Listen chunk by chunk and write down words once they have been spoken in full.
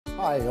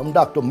Hi, I'm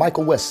Dr.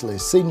 Michael Wesley,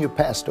 Senior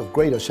Pastor of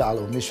Greater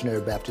Shiloh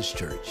Missionary Baptist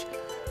Church.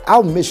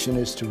 Our mission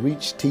is to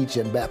reach, teach,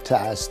 and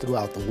baptize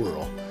throughout the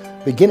world,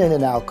 beginning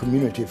in our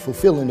community,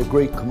 fulfilling the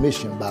Great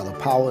Commission by the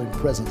power and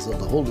presence of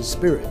the Holy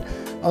Spirit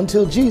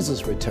until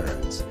Jesus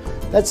returns.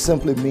 That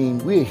simply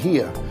means we're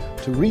here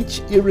to reach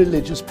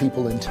irreligious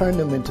people and turn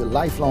them into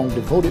lifelong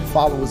devoted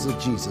followers of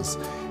Jesus,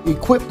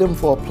 equip them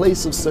for a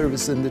place of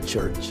service in the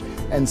church,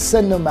 and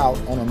send them out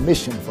on a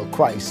mission for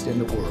Christ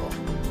in the world.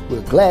 We're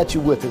glad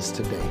you're with us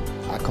today.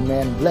 I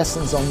command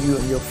blessings on you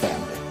and your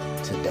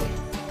family today.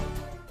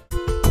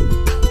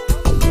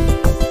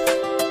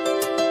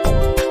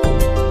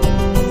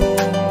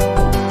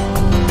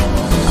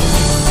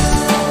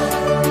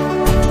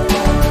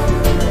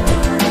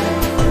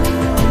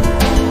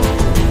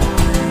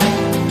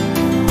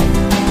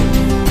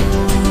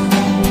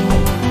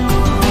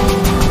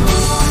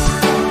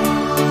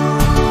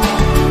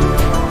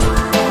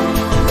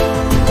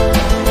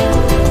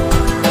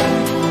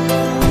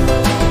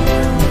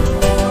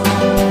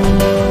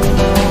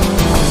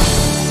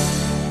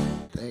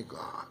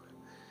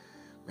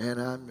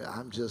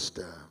 I'm just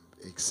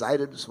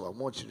excited, so I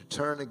want you to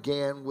turn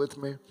again with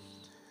me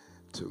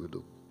to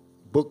the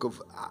book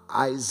of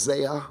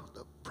Isaiah,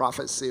 the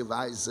prophecy of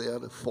Isaiah,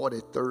 the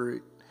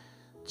 43rd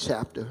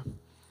chapter,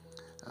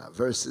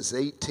 verses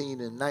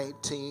 18 and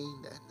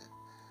 19. And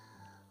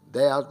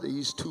there,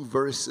 these two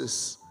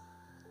verses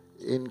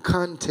in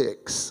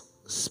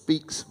context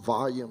speaks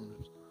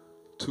volumes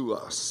to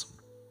us.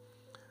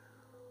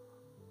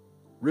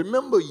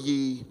 Remember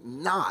ye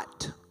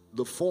not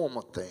the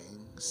former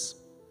things,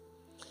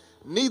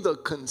 neither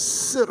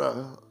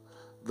consider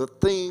the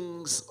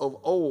things of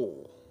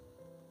old.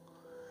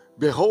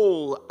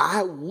 Behold,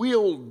 I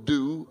will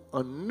do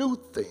a new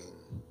thing.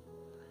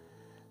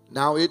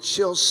 Now it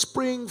shall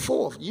spring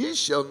forth. Ye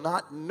shall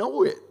not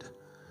know it.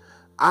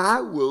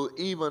 I will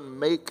even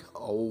make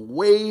a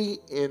way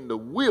in the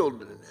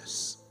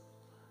wilderness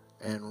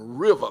and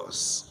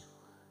rivers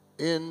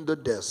in the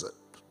desert.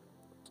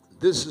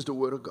 This is the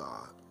word of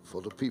God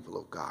for the people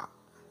of God.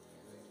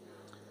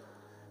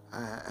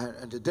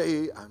 And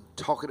today I'm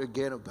talking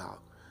again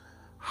about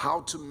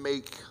how to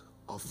make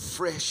a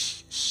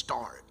fresh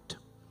start.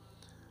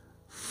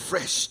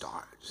 Fresh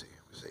start.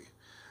 See.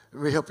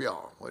 Let me help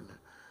y'all.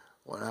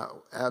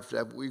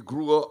 After we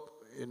grew up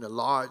in a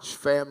large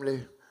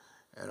family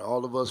and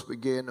all of us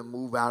began to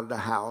move out of the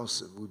house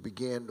and we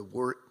began to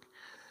work,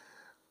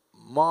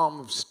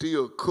 Mom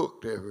still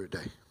cooked every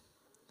day.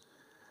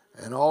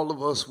 And all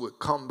of us would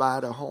come by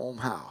the home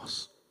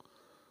house.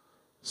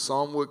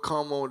 Some would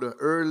come on the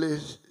early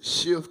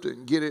shift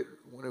and get it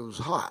when it was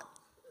hot.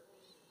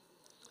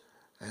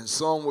 And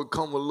some would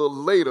come a little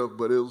later,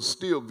 but it would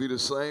still be the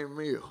same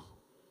meal.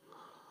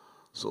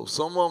 So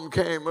some of them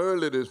came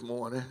early this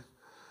morning,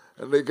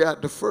 and they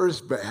got the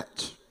first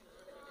batch.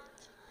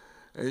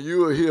 And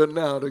you are here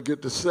now to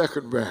get the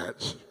second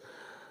batch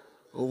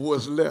of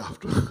what's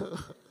left.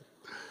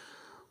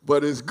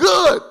 But it's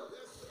good.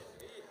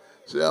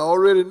 See, I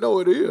already know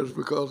it is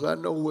because I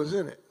know what's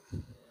in it.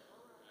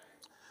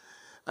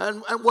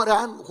 And what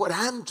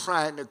I'm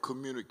trying to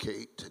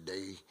communicate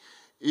today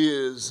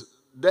is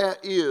there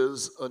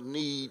is a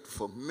need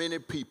for many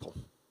people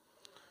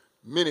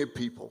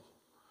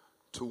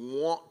to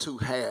want to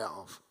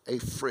have a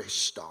fresh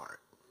start.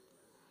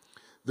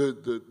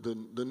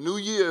 The new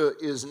year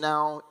is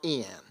now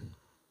in.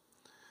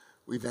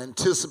 We've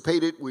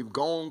anticipated, we've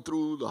gone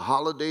through the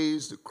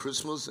holidays, the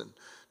Christmas and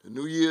the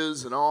New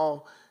Year's and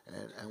all,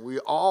 and we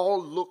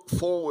all look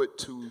forward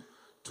to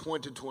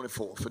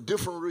 2024 for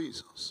different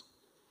reasons.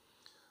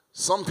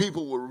 Some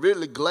people were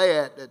really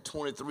glad that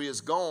 23 is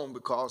gone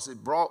because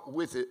it brought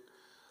with it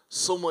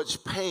so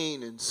much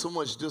pain and so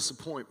much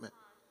disappointment.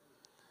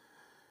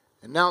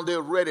 And now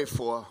they're ready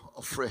for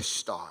a fresh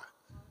start.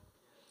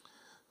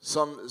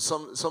 Some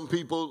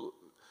people,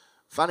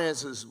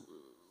 finances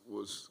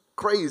was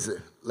crazy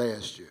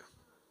last year.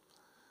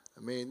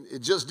 I mean, it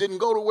just didn't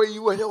go the way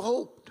you had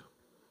hoped.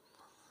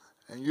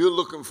 And you're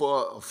looking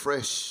for a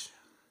fresh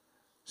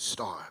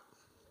start.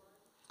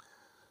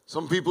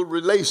 Some people's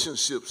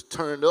relationships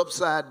turned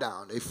upside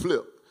down. They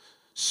flipped.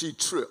 She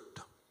tripped.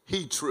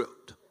 He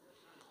tripped.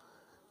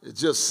 It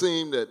just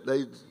seemed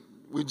that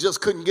we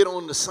just couldn't get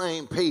on the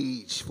same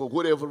page for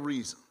whatever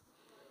reason.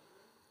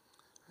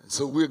 And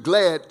so we're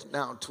glad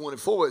now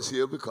 24 is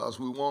here because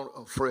we want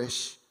a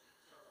fresh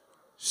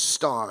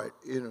start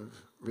in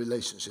a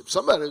relationship.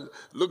 Somebody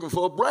looking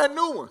for a brand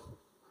new one.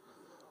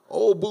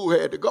 Old boo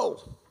had to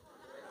go.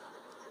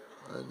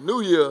 A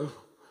new year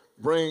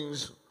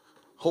brings,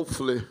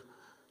 hopefully,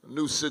 a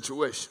new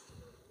situation.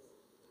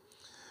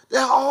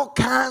 There are all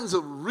kinds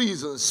of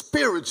reasons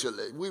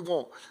spiritually we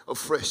want a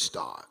fresh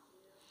start.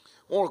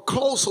 Want a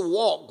closer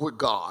walk with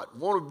God.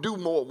 Want to do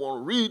more.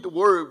 Want to read the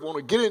word. Want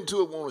to get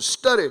into it. Want to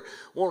study.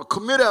 Want to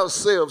commit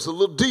ourselves a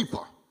little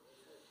deeper.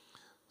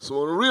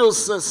 So in a real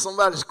sense,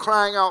 somebody's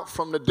crying out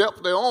from the depth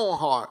of their own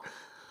heart,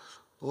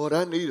 Lord,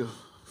 I need a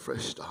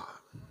fresh start.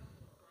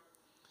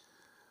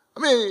 I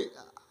mean,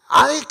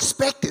 I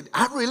expect it.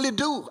 I really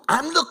do.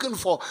 I'm looking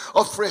for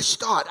a fresh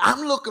start.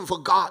 I'm looking for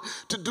God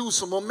to do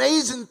some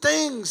amazing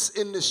things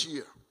in this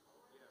year.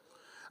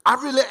 I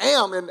really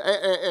am, and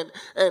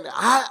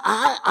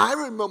I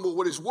remember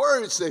what his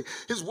words say.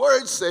 His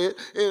words said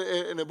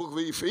in the book of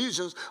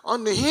Ephesians,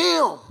 unto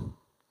him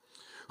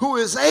who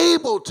is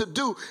able to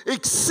do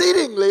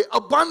exceedingly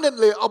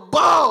abundantly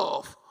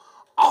above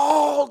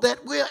all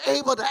that we're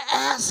able to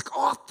ask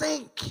or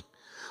think,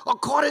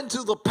 according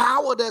to the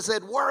power that's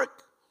at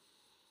work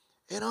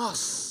in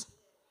us.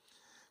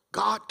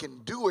 God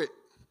can do it,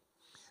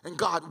 and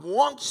God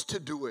wants to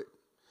do it.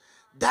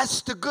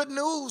 That's the good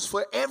news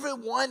for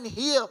everyone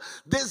here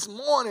this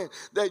morning,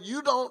 that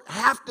you don't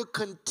have to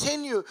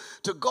continue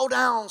to go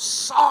down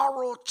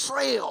sorrow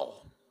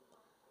trail.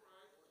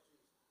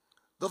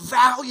 The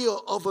value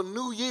of a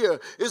new year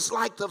is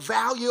like the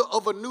value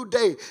of a new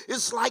day.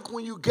 It's like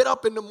when you get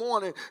up in the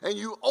morning and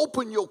you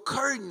open your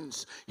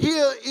curtains.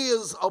 Here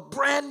is a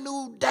brand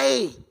new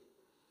day.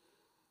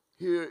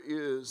 Here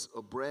is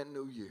a brand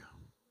new year.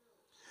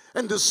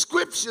 And the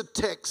scripture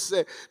text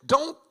said,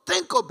 don't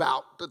think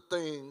about the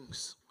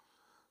things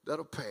that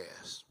are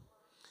past.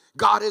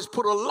 God has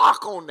put a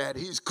lock on that.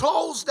 He's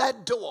closed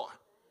that door.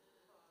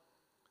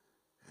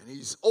 And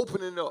he's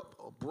opening up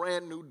a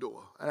brand new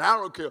door. And I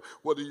don't care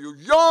whether you're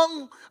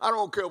young, I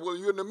don't care whether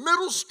you're in the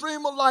middle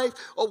stream of life,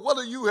 or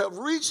whether you have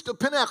reached the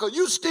pinnacle.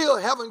 You still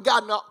haven't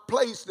gotten a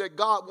place that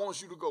God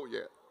wants you to go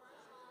yet.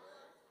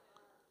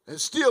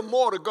 There's still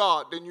more to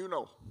God than you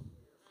know.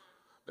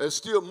 There's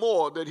still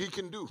more that he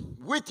can do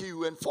with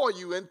you and for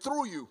you and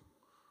through you.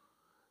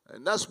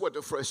 And that's what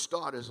the fresh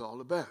start is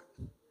all about.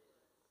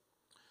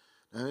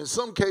 And in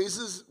some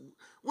cases,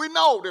 we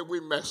know that we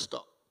messed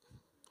up.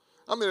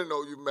 How many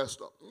know you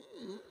messed up?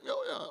 Yeah,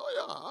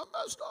 I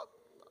messed up.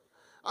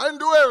 I didn't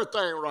do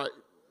everything right.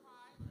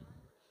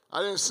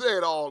 I didn't say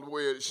it all the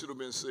way it should have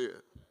been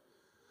said.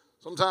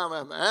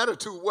 Sometimes my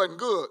attitude wasn't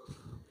good.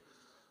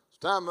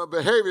 Sometimes my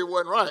behavior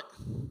wasn't right.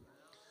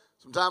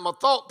 Sometimes my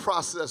thought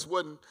process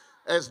wasn't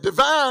as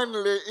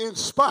divinely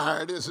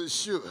inspired as it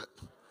should.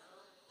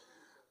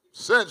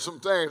 Said some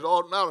things I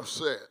ought not have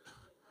said.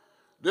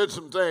 Did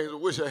some things I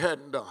wish I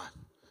hadn't done.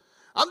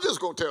 I'm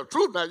just going to tell the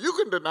truth now. You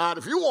can deny it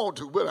if you want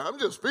to, but I'm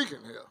just speaking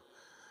here.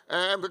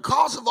 And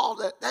because of all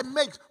that, that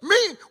makes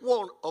me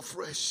want a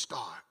fresh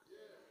start.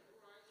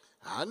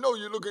 I know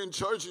you look in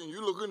church and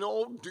you're looking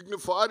all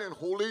dignified and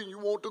holy, and you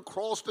want the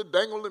cross to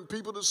dangle and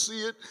people to see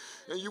it,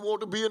 and you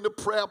want to be in the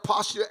prayer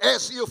posture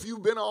as if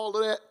you've been all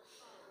of that.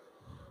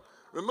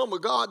 Remember,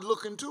 God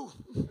looking too.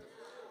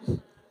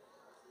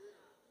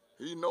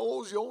 He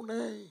knows your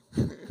name.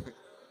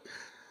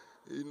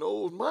 He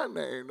knows my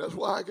name. That's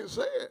why I can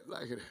say it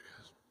like it is.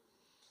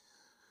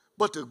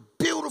 But the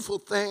beautiful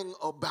thing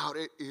about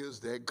it is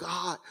that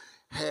God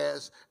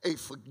has a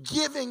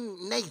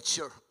forgiving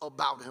nature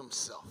about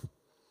himself.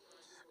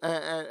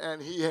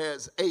 And he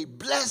has a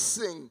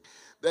blessing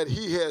that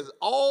he has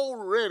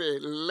already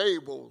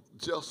labeled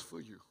just for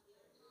you.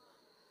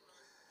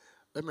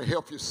 Let me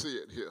help you see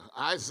it here.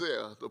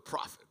 Isaiah, the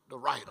prophet, the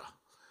writer.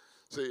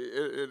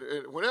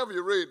 See, whenever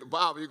you read the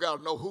Bible, you got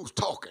to know who's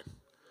talking.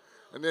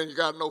 And then you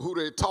got to know who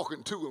they're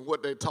talking to and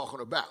what they're talking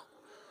about.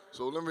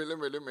 So let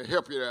me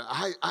help you there.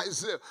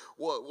 Isaiah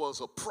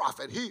was a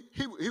prophet.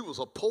 He was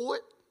a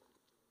poet.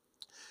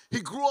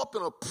 He grew up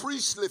in a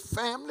priestly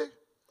family.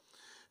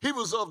 He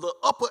was of the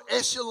upper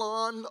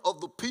echelon of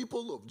the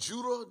people of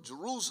Judah,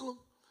 Jerusalem.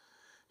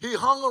 He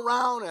hung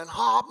around and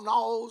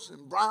hobnosed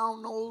and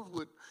brown-nosed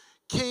with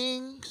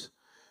kings.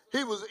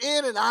 He was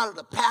in and out of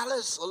the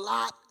palace a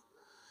lot.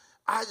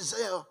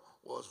 Isaiah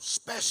was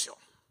special.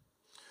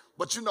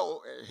 But you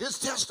know, his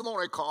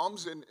testimony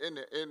comes in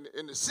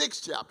the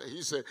 6th chapter.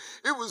 He said,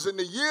 it was in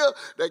the year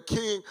that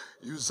King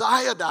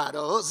Uzziah died,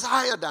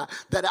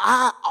 that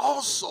I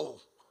also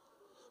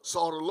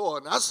saw the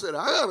Lord. And I said,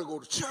 I got to go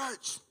to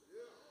church.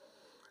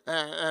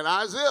 And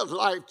Isaiah's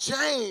life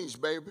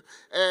changed, baby.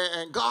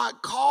 And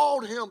God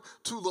called him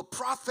to the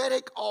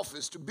prophetic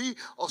office to be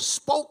a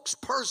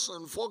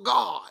spokesperson for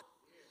God.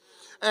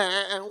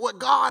 And what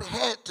God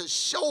had to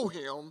show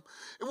him,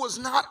 it was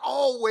not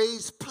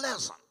always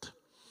pleasant.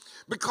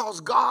 Because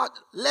God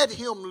let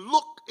him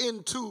look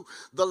into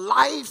the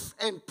life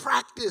and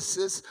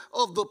practices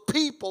of the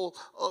people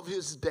of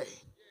his day.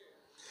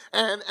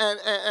 And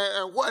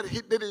what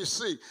did he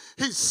see?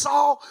 He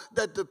saw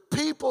that the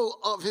people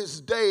of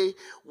his day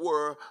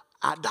were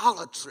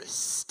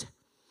idolatrous.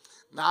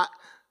 Not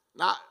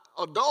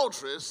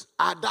adulterous,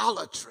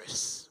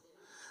 idolatrous.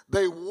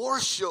 They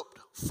worshiped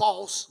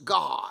false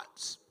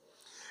gods.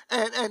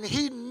 And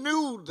he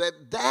knew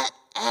that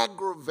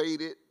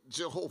aggravated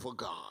Jehovah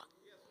God.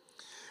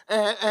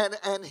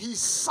 And he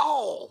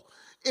saw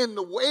in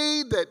the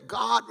way that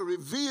God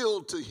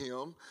revealed to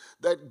him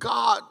that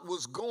God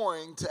was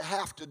going to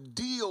have to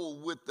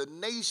deal with the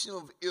nation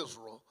of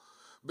Israel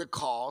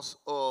because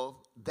of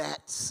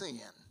that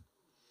sin.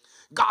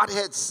 God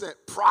had sent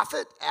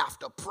prophet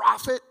after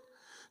prophet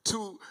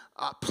to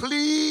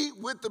plead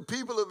with the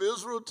people of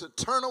Israel to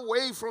turn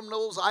away from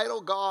those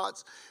idol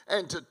gods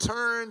and to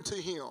turn to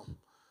him.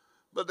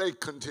 But they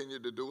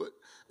continued to do it,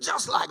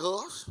 just like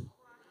us.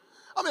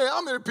 I mean,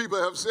 how many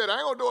people have said, I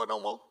ain't going to do it no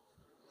more.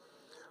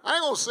 I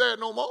ain't going to say it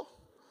no more.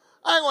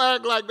 I ain't going to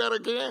act like that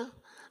again.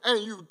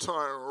 And you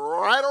turn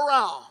right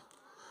around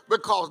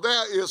because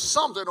there is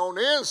something on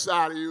the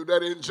inside of you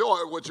that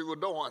enjoyed what you were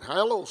doing.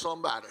 Hello,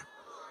 somebody.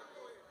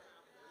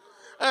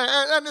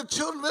 And the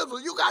children of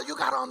Israel, you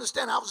got to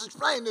understand, I was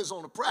explaining this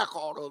on the prayer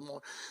call the other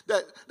morning,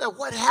 that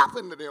what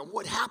happened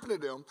to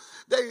them,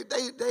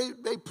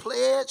 they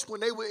pledged when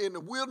they were in the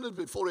wilderness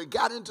before they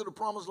got into the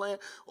promised land,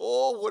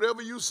 oh,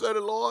 whatever you say, the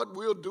Lord,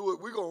 we'll do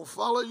it. We're going to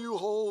follow you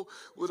whole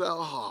with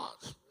our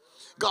hearts.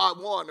 God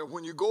warned them,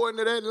 when you go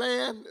into that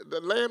land,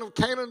 the land of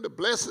Canaan, the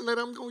blessing that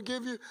I'm going to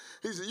give you,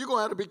 he said, you're going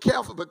to have to be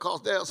careful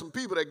because there are some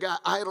people that got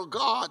idol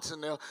gods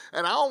in there,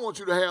 and I don't want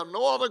you to have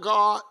no other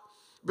God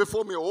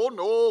before me. Oh,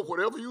 no,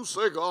 whatever you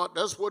say, God,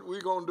 that's what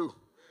we're going to do.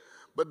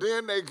 But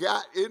then they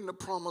got in the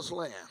promised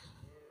land,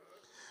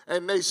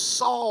 and they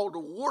saw the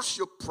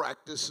worship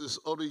practices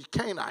of the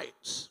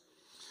Canaanites.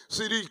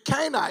 See, these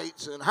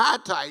Canaanites and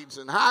Hittites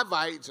and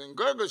Hivites and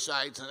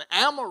Girgashites and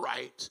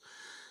Amorites,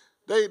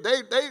 they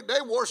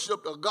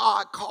worshipped a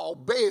god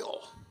called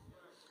Baal.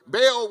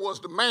 Baal was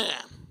the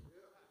man.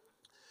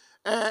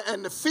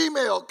 And the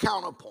female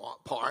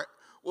counterpart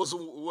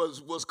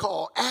was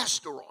called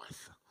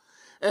Ashtaroth.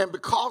 And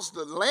because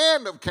the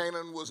land of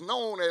Canaan was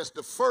known as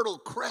the Fertile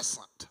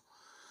Crescent,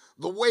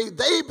 the way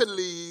they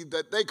believed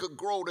that they could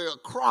grow their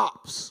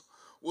crops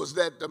was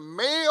that the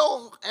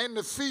male and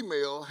the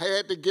female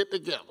had to get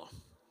together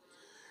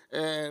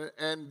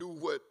and do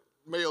what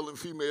male and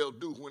female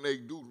do when they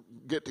do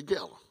get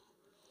together.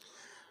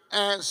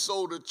 And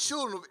so the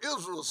children of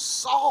Israel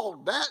saw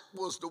that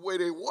was the way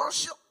they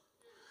worshiped,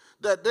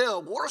 that their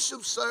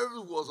worship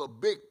service was a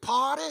big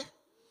party,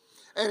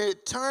 and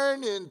it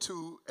turned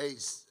into a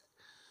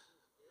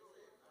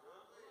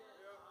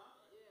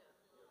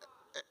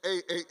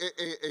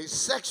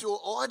sexual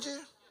orgy.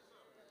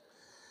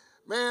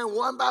 Man,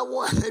 one by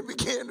one, they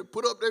began to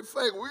put up their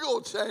finger. We're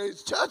going to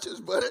change churches,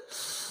 buddy.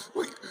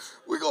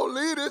 We're going to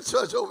leave this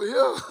church over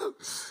here.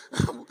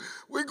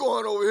 We're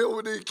going over here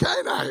with the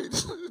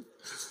Canaanites.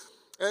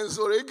 And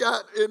so they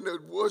got in the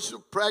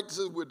worship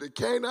practices with the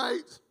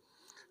Canaanites.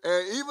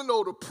 And even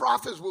though the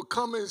prophets were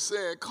coming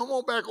saying, come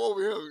on back over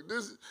here.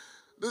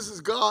 This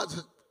is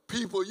God's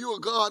people. You are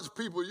God's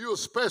people. You are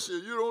special.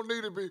 You don't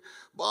need to be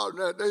bothered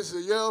that. They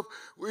said, yeah,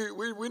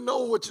 we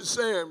know what you're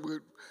saying,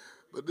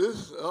 but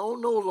this, I don't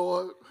know,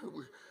 Lord.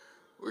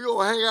 We're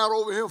going to hang out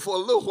over here for a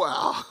little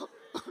while.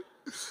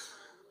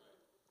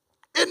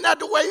 Isn't that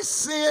the way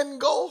sin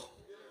go?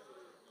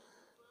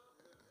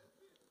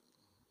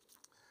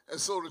 And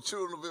so the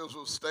children of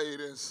Israel stayed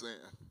in sin,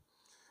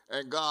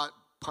 and God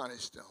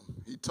punished them.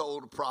 He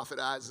told the prophet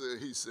Isaiah,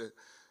 he said,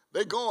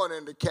 they're going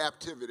into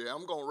captivity.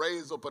 I'm going to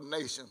raise up a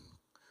nation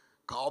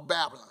called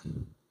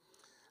Babylon,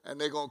 and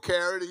they're going to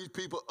carry these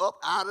people up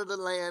out of the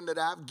land that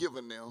I've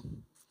given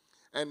them,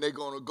 and they're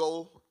going to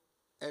go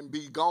and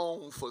be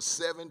gone for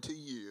 70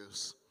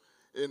 years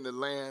in the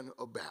land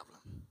of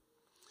Babylon.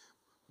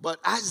 But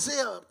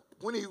Isaiah,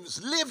 when he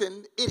was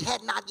living, it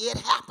had not yet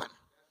happened.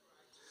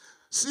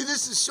 See,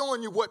 this is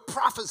showing you what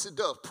prophecy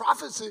does.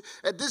 Prophecy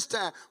at this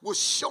time was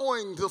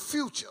showing the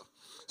future.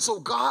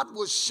 So God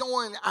was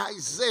showing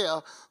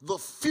Isaiah the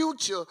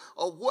future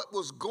of what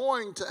was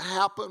going to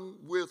happen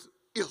with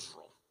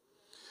Israel.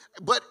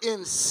 But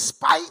in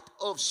spite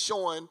of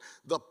showing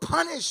the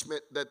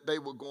punishment that they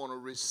were going to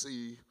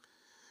receive,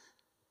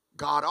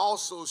 God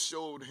also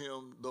showed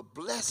him the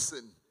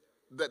blessing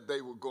that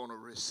they were going to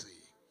receive.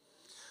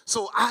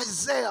 So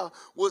Isaiah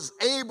was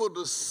able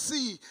to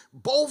see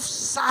both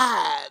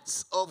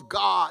sides of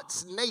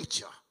God's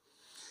nature.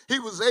 He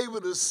was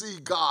able to see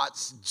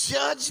God's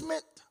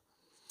judgment,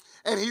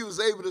 and he was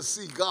able to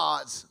see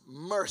God's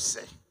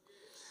mercy.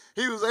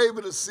 He was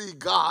able to see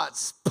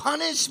God's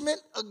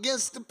punishment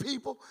against the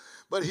people,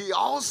 but he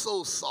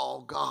also saw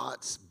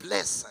God's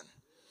blessing.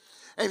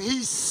 And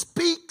he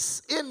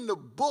speaks in the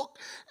book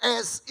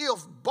as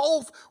if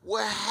both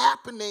were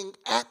happening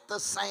at the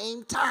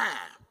same time.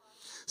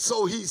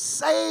 So he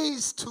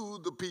says to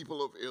the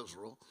people of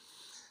Israel,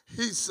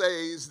 he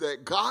says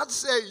that God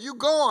said, you're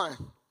going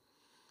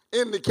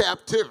into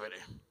captivity.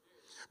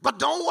 But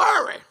don't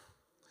worry.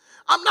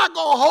 I'm not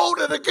going to hold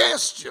it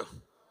against you.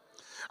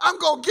 I'm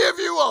going to give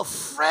you a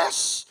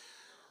fresh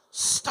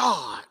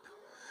start.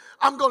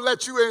 I'm going to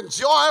let you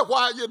enjoy it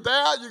while you're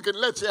there. You can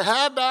let your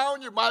hair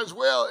down. You might as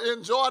well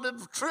enjoy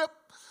the trip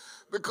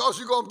because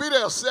you're going to be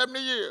there 70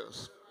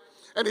 years.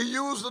 And he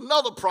used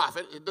another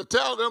prophet to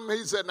tell them,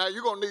 he said, now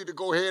you're going to need to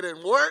go ahead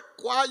and work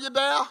while you're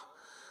there,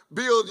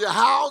 build your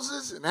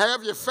houses and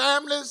have your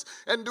families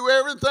and do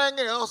everything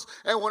else.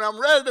 And when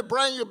I'm ready to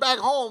bring you back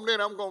home,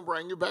 then I'm going to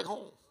bring you back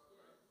home.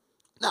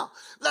 Now,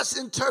 let's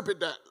interpret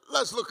that.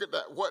 Let's look at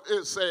that, what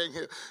it's saying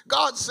here.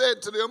 God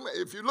said to them,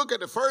 if you look at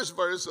the first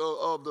verse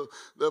of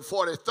the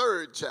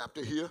 43rd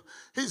chapter here,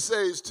 he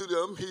says to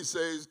them, he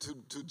says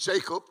to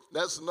Jacob,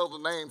 that's another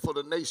name for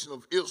the nation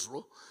of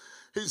Israel.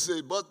 He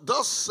said, but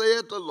thus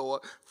saith the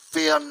Lord,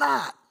 fear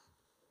not,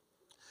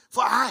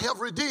 For I have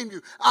redeemed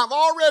you. I've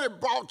already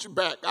brought you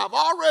back. I've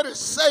already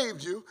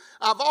saved you.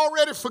 I've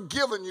already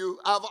forgiven you.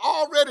 I've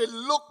already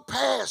looked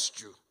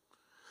past you.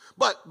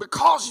 But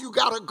because you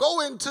got to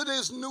go into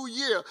this new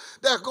year,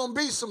 there's going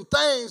to be some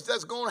things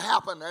that's going to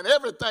happen, and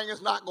everything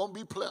is not going to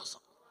be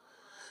pleasant.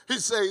 He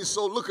says,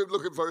 so look at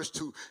verse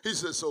 2. He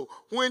says, so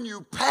when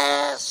you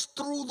pass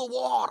through the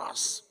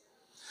waters,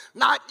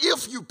 not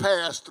if you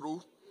pass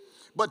through,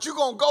 but you're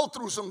going to go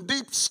through some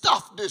deep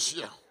stuff this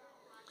year.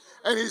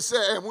 And he said,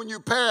 and when you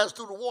pass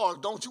through the water,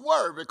 don't you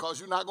worry, because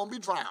you're not going to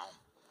be drowned.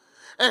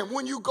 And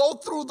when you go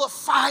through the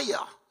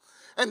fire,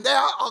 and there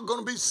are going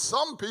to be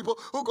some people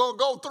who are going to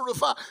go through the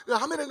fire.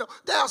 How many know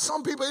there are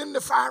some people in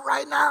the fire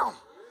right now?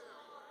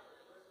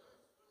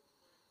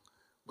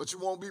 But you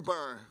won't be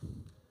burned.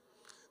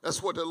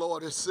 That's what the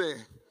Lord is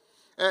saying.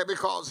 And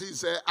because he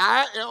said,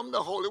 I am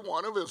the Holy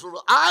One of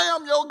Israel. I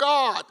am your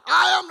God.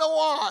 I am the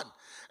one.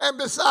 And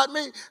beside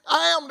me,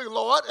 I am the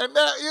Lord, and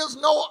there is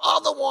no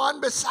other one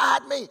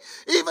beside me.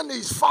 Even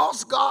these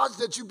false gods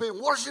that you've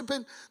been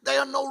worshiping, they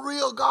are no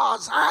real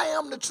gods. I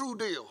am the true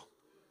deal.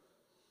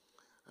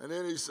 And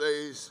then he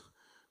says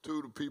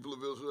to the people of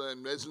Israel,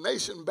 and this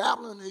nation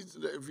Babylon,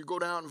 if you go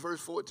down to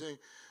verse 14,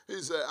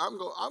 he said, I'm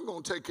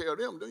going to take care of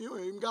them. You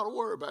ain't even got to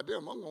worry about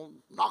them. I'm going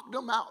to knock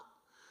them out.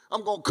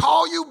 I'm going to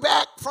call you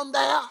back from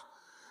there,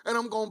 and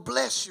I'm going to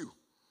bless you.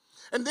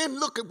 And then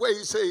look at where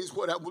he says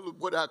what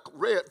I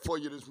read for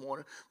you this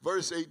morning,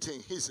 verse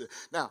 18. He said,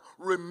 now,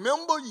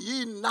 remember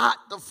ye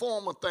not the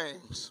former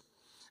things.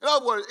 In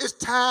other words, it's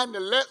time to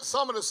let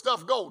some of the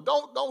stuff go.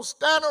 Don't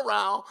stand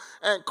around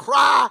and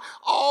cry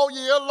all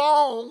year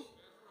long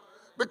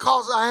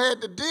because I had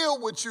to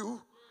deal with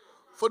you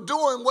for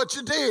doing what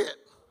you did.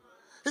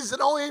 He said,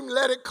 don't even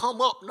let it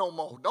come up no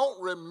more. Don't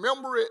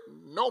remember it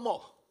no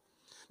more.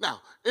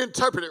 Now,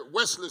 interpret it,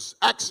 Wesley's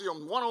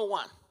Axiom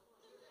 101.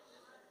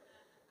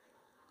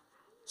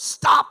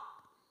 Stop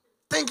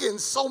thinking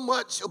so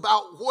much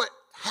about what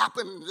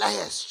happened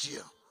last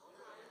year.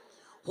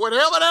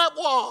 Whatever that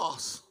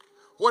was,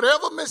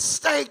 whatever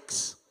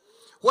mistakes,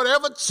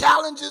 whatever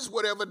challenges,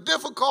 whatever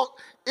difficult,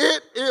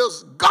 it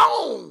is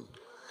gone.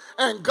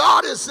 And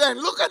God is saying,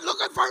 look at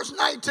verse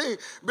 19.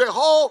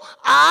 Behold,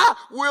 I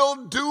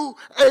will do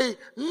a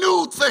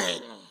new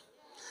thing.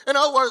 In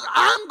other words,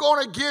 I'm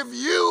going to give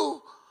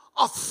you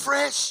a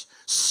fresh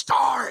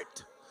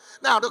start.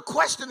 Now, the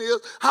question is,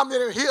 how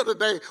many here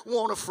today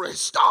want a fresh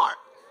start?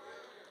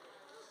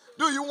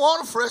 Do you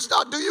want a fresh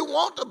start? Do you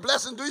want the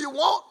blessing? Do you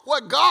want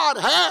what God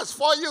has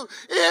for you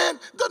in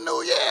the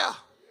new year?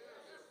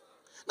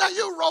 Now,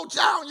 you wrote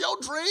down your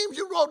dreams.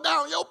 You wrote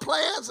down your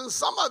plans, and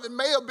some of it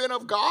may have been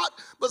of God,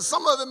 but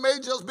some of it may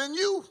just been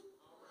you.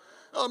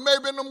 Or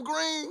maybe them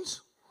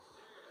greens.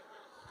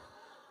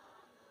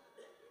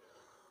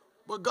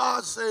 But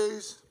God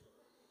says,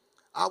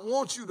 I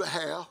want you to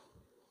have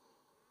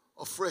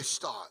a fresh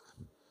start.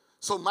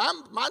 So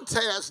my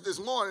task this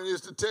morning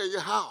is to tell you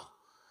how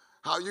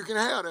you can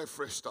have that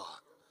fresh start.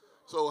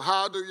 So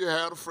how do you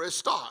have a fresh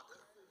start?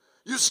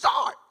 You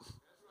start.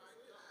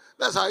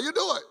 That's how you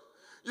do it.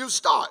 You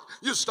start.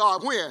 You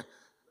start when?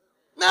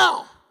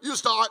 Now. You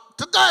start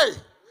today.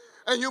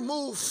 And you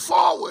move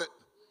forward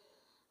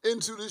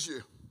into this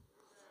year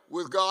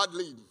with God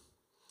leading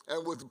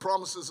and with the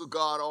promises of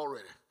God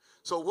already.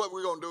 So what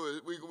we're going to do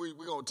is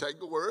we're going to take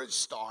the word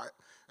start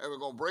and we're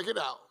going to break it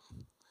out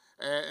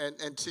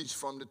and teach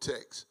from the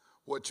text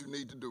what you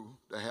need to do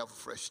to have a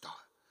fresh start.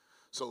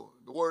 So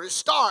the word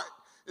start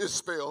is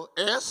spelled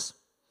S-T-A-R-T.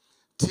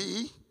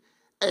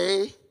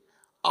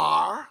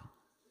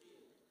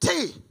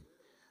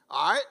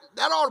 All right?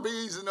 That ought to be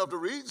easy enough to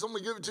read. So I'm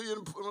going to give it to you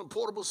in a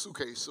portable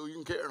suitcase so you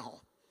can carry it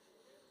home.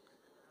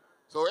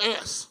 So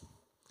S.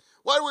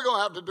 What are we going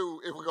to have to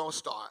do if we're going to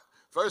start?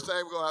 First thing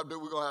we're going to have to do,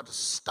 we're going to have to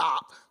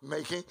stop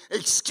making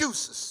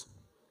excuses.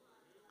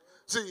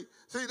 See,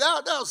 there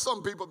are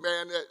some people,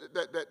 man,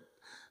 that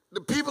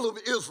the people of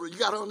Israel, you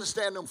got to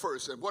understand them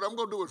first. And what I'm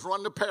going to do is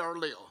run the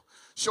parallel.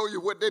 Show you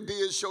what they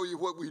did, show you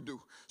what we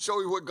do. Show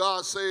you what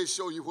God says,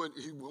 show you what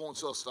he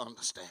wants us to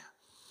understand.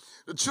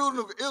 The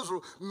children of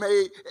Israel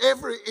made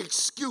every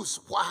excuse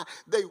why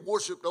they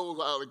worshiped those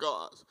other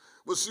gods.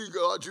 But see,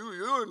 God, you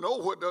didn't know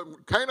what the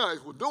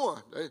Canaanites were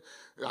doing.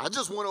 I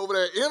just went over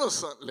there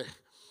innocently.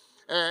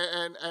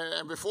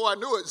 And before I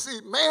knew it,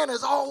 see, man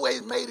has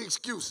always made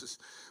excuses.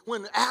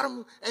 When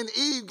Adam and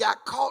Eve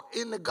got caught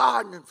in the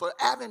garden for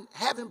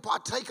having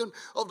partaken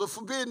of the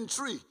forbidden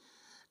tree,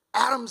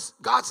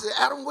 God said,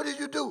 Adam, what did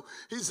you do?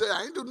 He said,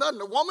 I ain't do nothing.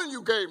 The woman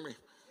you gave me,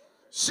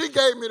 she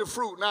gave me the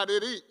fruit and I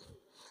did eat.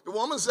 The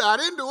woman said, I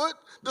didn't do it.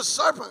 The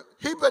serpent,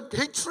 he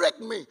tricked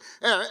me,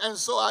 and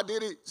so I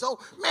did eat. So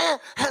man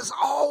has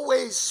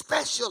always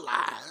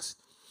specialized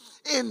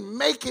in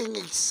making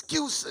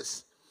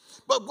excuses.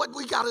 But what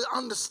we got to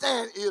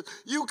understand is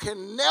you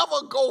can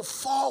never go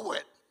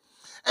forward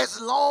as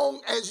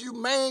long as you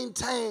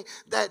maintain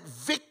that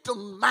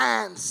victim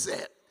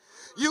mindset.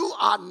 You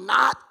are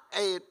not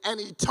an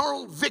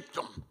eternal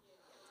victim.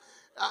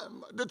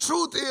 The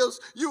truth is,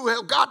 you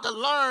have got to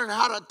learn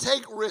how to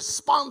take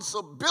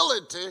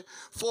responsibility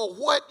for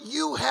what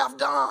you have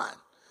done.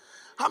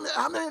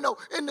 How many know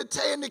in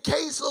the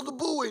case of the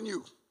boo in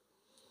you,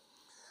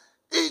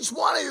 each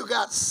one of you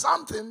got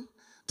something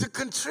to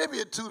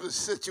contribute to the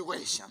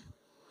situation.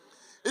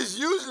 It's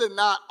usually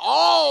not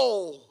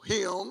all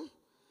him,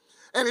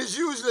 and it's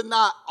usually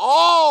not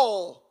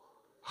all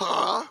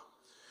her.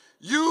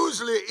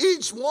 Usually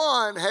each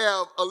one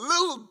have a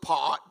little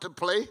part to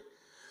play,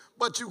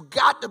 but you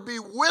got to be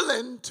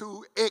willing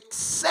to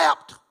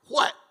accept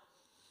what?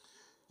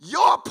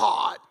 Your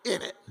part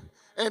in it,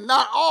 and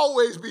not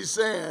always be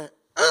saying,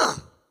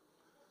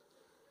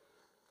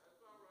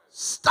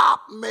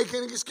 Stop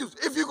making excuses.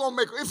 If you're gonna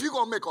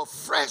make a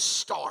fresh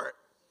start,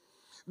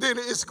 then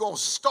it's gonna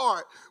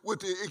start with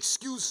the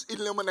excuse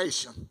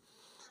elimination.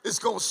 It's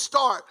gonna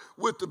start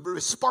with the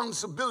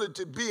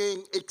responsibility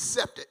being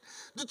accepted.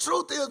 The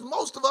truth is,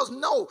 most of us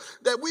know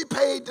that we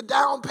paid the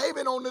down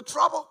payment on the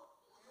trouble.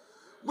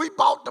 We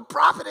bought the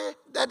property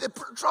that the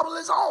trouble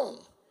is on.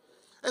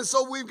 And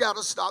so we've got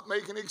to stop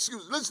making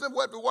excuses. Listen to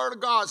what the Word of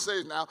God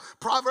says now.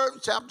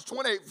 Proverbs chapter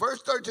 28,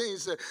 verse 13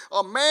 says,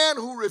 a man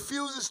who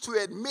refuses to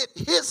admit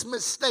his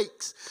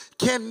mistakes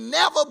can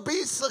never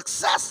be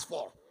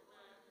successful.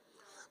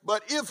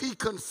 But if he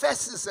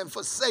confesses and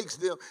forsakes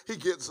them, he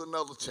gets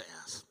another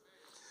chance.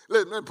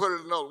 Let me put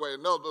it another way.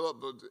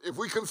 If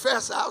we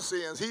confess our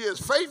sins, he is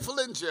faithful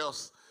and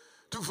just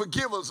to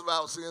forgive us of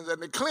our sins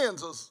and to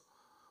cleanse us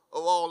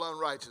of all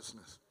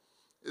unrighteousness.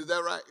 Is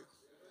that right?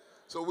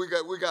 So we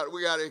got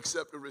to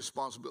accept the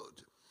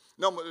responsibility.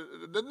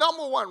 The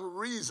number one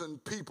reason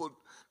people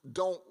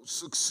don't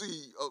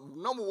succeed,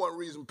 number one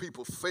reason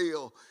people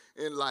fail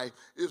in life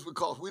is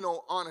because we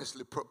don't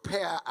honestly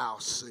prepare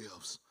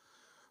ourselves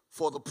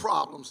for the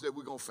problems that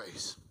we're going to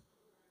face.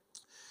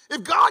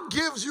 If God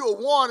gives you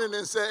a warning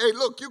and say, hey,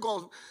 look,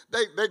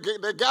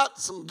 they got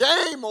some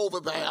game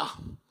over there.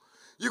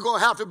 You're going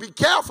to have to be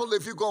careful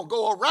if you're going to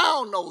go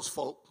around those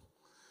folk.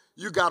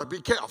 You got to be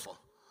careful.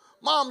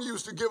 Mom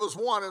used to give us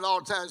warning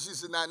all the time. She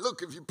said, now,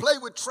 look, if you play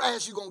with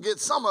trash, you're going to get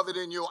some of it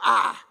in your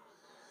eye.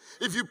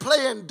 If you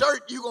play in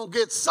dirt, you're going to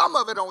get some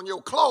of it on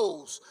your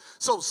clothes.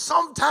 So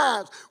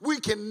sometimes we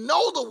can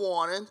know the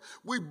warnings,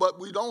 but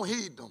we don't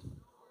heed them.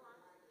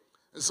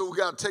 And so we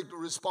got to take the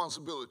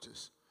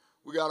responsibilities.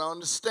 We got to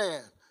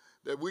understand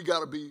that we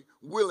got to be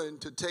willing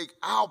to take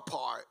our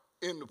part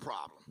in the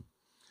problem.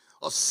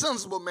 A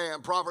sensible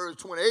man,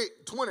 Proverbs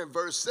 20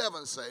 verse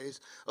 7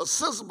 says, a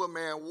sensible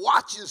man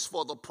watches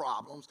for the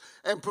problems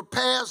and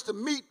prepares to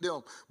meet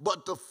them,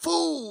 but the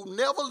fool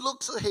never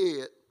looks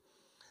ahead,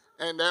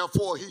 and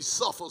therefore he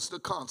suffers the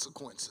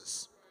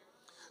consequences.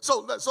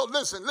 So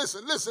listen.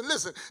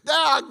 There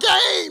are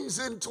games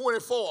in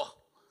 24,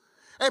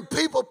 and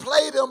people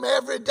play them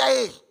every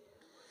day,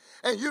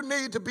 and you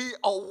need to be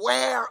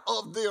aware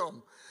of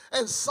them.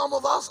 And some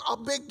of us are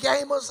big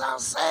gamers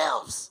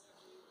ourselves.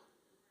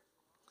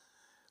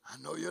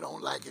 I know you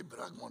don't like it,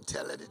 but I'm going to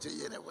tell it to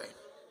you anyway.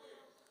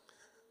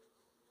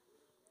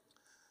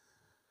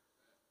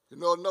 You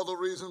know, another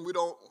reason we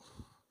don't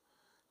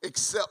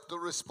accept the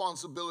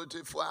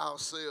responsibility for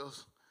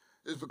ourselves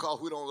is because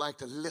we don't like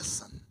to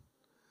listen.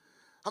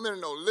 How many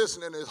know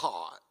listening is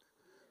hard?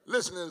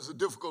 Listening is a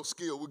difficult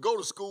skill. We go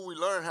to school, we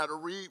learn how to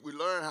read, we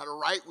learn how to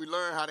write, we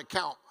learn how to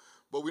count,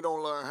 but we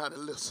don't learn how to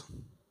listen.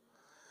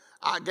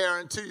 I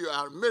guarantee you,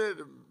 I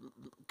admitted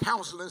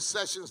counseling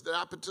sessions that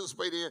I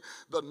participate in,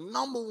 the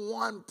number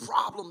one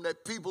problem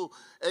that people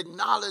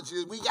acknowledge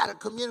is we got a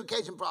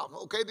communication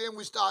problem. Okay, then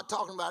we start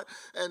talking about it,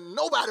 and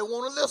nobody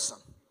want to listen.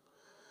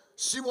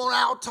 She want to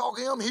out-talk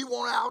him, he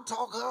want to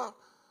out-talk her,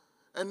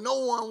 and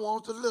no one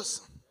wants to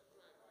listen.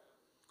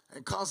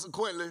 And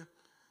consequently,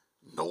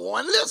 no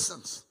one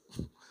listens.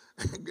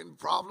 And the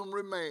problem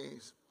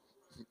remains.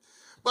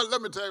 But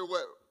let me tell you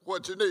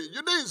what you need.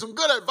 You need some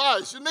good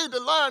advice. You need to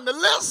learn to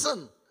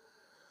listen.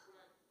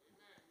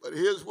 But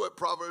here's what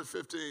Proverbs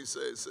 15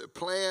 says. It says,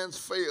 plans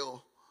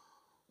fail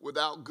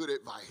without good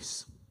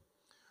advice.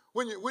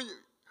 When you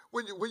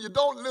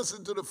don't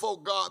listen to the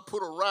folk God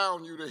put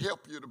around you to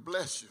help you, to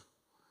bless you,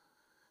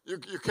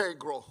 you can't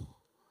grow.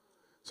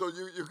 So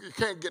you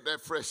can't get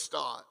that fresh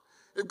start.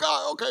 If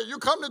God, okay, you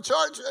come to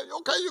church,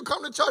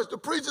 the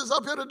preacher's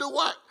up here to do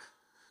what?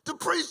 To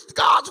preach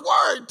God's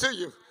word to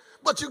you.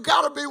 But you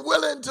got to be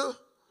willing to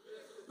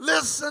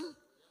listen.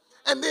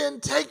 And then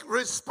take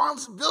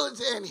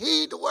responsibility and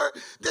heed the word.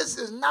 This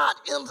is not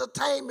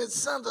entertainment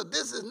center.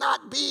 This is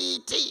not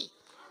BET.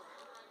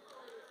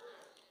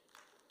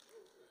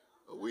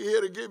 We're here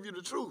to give you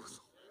the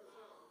truth.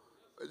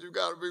 But you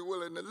got to be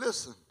willing to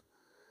listen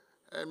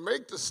and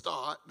make the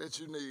start that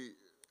you need.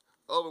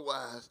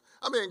 Otherwise,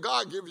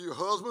 God give you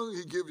husbands,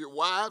 he give you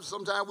wives.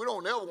 Sometimes we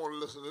don't ever want to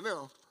listen to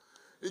them.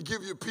 He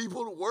give you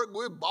people to work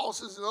with,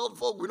 bosses and other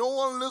folk. We don't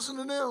want to listen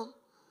to them.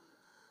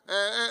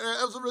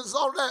 And as a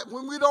result of that,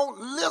 when we don't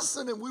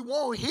listen and we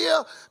won't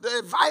hear the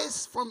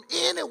advice from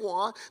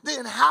anyone,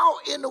 then how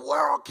in the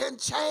world can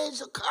change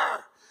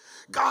occur?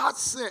 God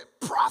sent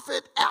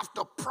prophet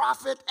after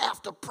prophet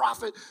after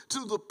prophet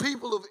to the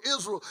people of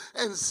Israel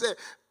and said,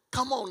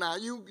 come on now,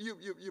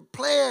 you're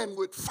playing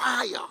with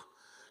fire.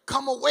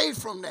 Come away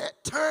from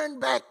that. Turn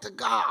back to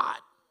God.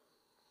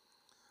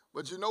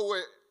 But you know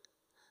what?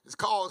 It's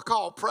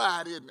called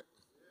pride, isn't it?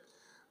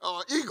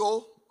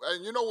 Ego,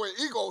 and you know what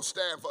ego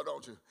stands for,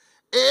 don't you?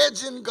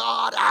 Edging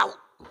God out.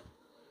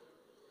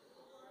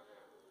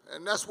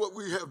 And that's what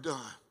we have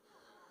done.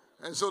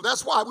 And so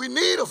that's why we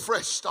need a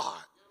fresh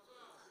start.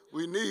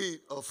 We need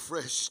a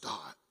fresh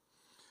start.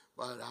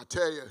 But I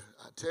tell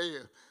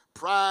you,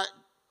 pride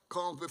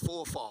comes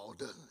before a fall,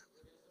 doesn't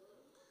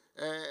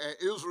it? And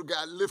Israel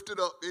got lifted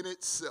up in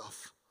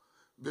itself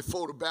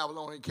before the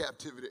Babylonian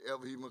captivity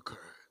ever even occurred.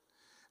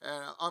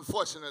 And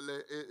unfortunately,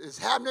 it's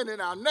happening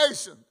in our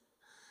nation.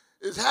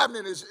 It's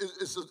happening.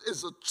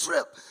 It's a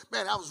trip.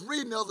 Man, I was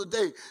reading the other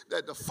day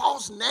that the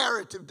false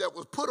narrative that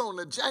was put on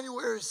the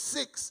January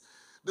 6th,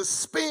 the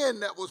spin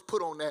that was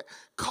put on that,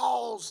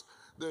 caused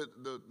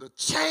the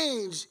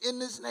change in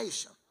this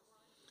nation.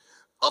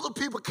 Other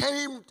people can't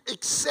even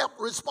accept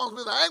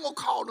responsibility. I ain't going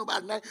to call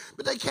nobody's name,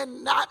 but they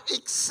cannot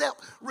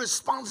accept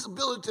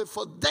responsibility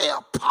for their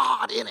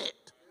part in it.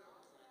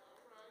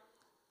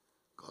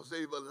 Because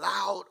they've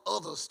allowed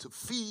others to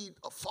feed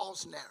a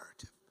false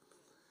narrative.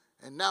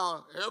 And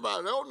now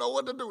everybody, they don't know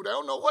what to do. They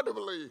don't know what to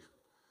believe.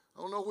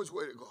 They don't know which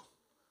way to go.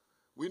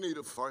 We need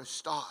a fresh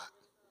start.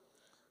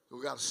 So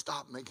we got to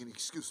stop making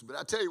excuses. But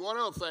I tell you one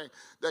other thing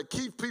that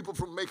keeps people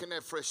from making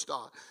that fresh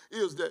start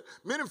is that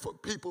many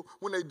people,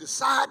 when they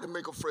decide to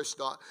make a fresh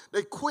start,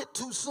 they quit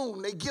too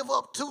soon. They give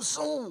up too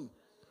soon.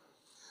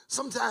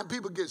 Sometimes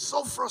people get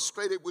so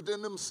frustrated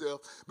within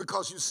themselves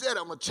because you said,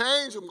 I'm going to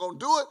change, I'm going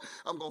to do it,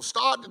 I'm going to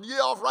start the year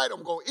off right,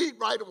 I'm going to eat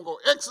right, I'm going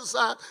to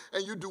exercise,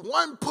 and you do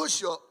one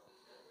push-up,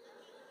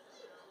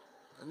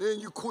 and then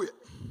you quit.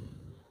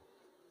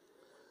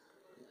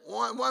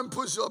 One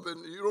push-up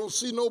and you don't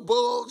see no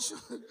bugs.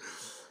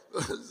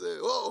 Say,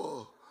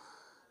 oh,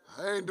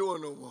 I ain't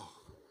doing no more.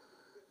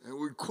 And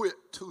we quit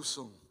too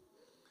soon.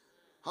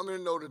 How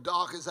many know the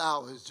darkest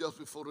hour is just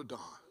before the dawn?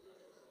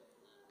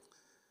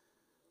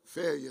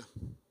 Failure.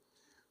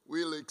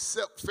 We'll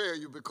accept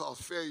failure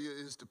because failure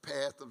is the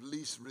path of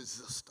least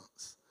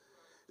resistance.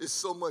 It's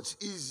so much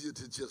easier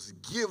to just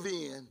give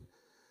in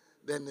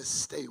than to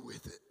stay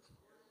with it.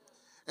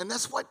 And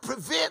that's what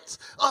prevents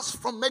us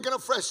from making a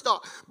fresh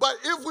start. But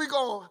if we're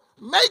going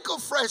to make a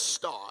fresh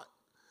start,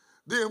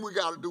 then we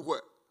got to do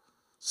what?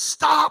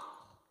 Stop.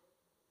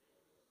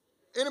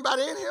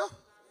 Anybody in here?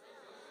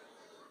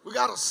 We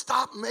got to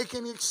stop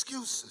making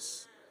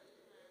excuses.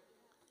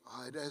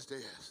 All right, that's the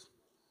answer.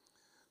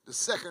 The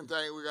second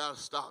thing we got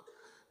to stop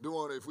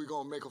doing if we're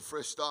going to make a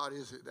fresh start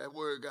is that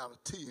word got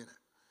a T in it.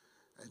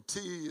 And T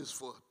is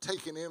for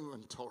taking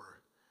inventory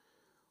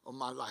of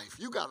my life.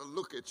 You got to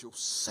look at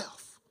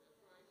yourself.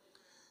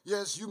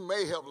 Yes, you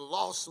may have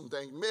lost some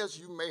things. Yes,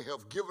 you may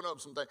have given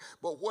up some things.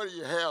 But what do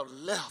you have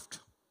left?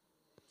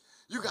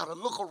 You got to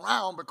look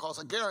around because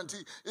I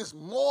guarantee it's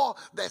more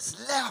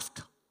that's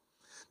left.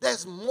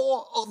 There's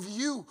more of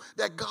you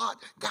that God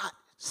got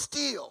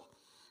still.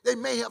 They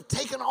may have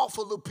taken off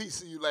a little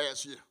piece of you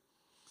last year.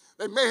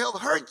 They may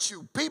have hurt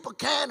you. People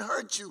can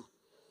hurt you.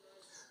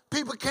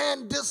 People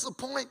can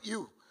disappoint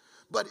you.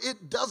 But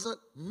it doesn't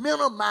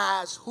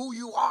minimize who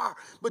you are.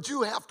 But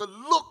you have to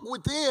look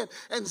within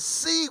and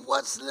see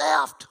what's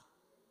left.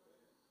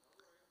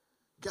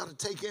 Got to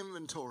take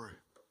inventory.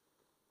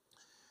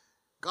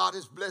 God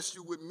has blessed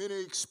you with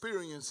many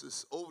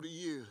experiences over the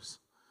years.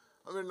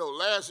 I mean, no,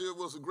 last year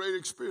was a great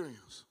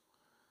experience.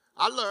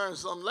 I learned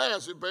something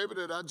last year, baby,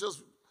 that I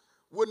just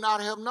would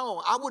not have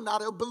known. I would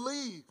not have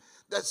believed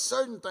that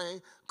certain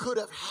things could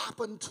have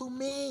happened to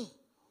me.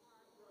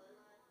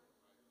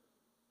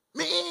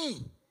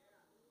 Me.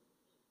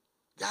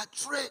 Got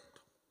tricked.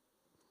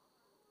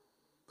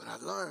 But I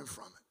learned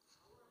from it.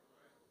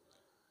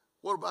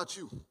 What about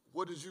you?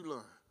 What did you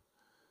learn?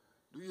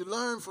 Do you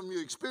learn from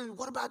your experience?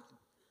 What about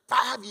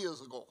 5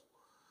 years ago?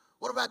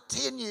 What about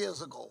 10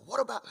 years ago? What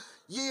about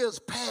years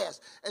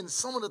past? And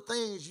some of the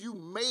things you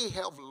may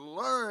have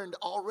learned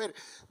already,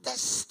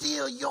 that's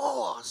still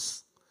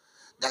yours.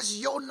 That's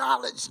your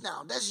knowledge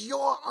now. That's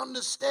your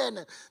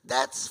understanding.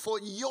 That's for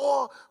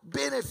your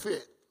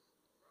benefit.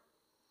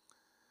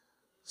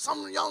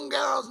 Some young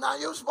girls now,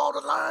 you're supposed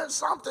to learn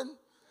something.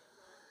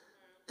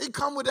 He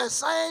come with that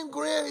same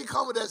grin. He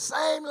come with that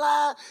same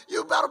line.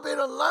 You better be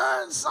able to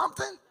learn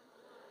something.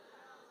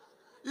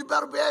 You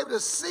better be able to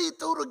see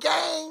through the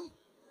game.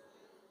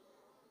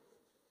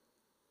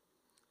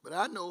 But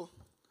I know,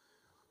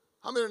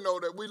 how many know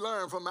that we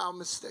learn from our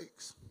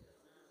mistakes?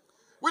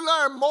 We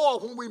learn more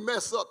when we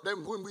mess up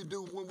than when we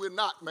do when we're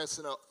not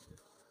messing up.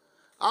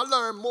 I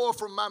learn more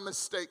from my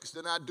mistakes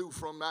than I do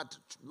from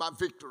my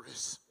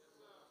victories.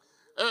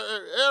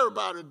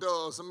 Everybody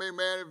does. I mean,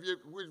 man,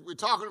 we're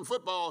talking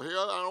football here.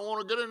 I don't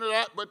want to get into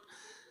that, but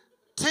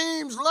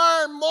teams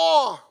learn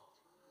more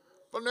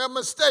from their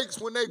mistakes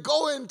when they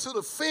go into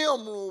the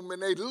film room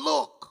and they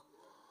look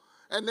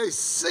and they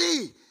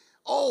see,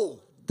 oh,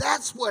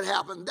 That's what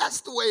happened.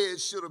 That's the way it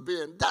should have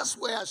been. That's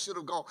where I should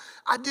have gone.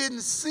 I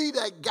didn't see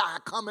that guy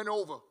coming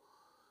over,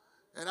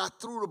 and I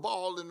threw the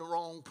ball in the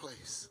wrong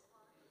place.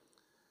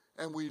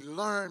 And we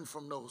learn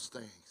from those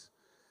things.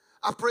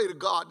 I pray to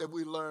God that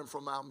we learn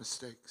from our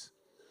mistakes.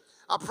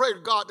 I pray to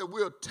God that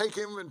we'll take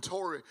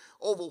inventory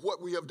over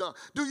what we have done.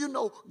 Do you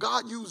know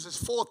God uses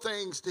 4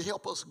 things to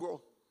help us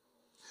grow?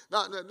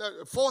 Now,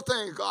 4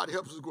 things God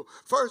helps us grow.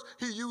 First,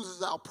 he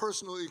uses our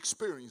personal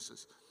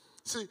experiences.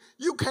 See,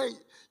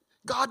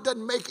 God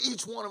doesn't make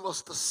each one of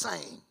us the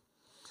same.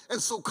 And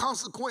so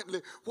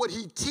consequently, what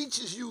he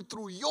teaches you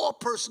through your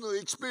personal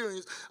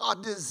experience are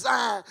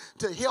designed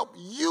to help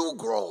you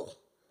grow.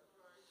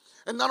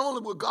 And not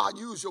only will God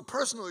use your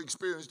personal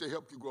experience to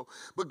help you grow,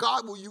 but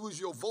God will use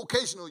your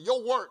vocational,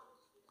 your work,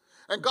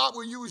 and God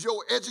will use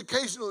your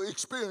educational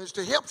experience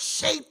to help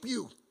shape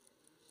you.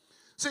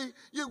 See,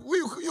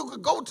 you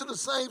could go to the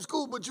same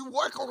school, but you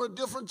work on a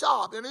different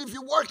job. And if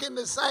you work in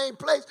the same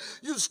place,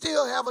 you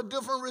still have a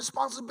different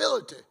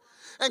responsibility.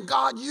 And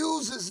God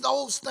uses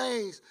those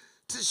things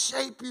to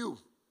shape you.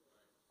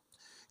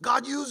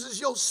 God uses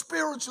your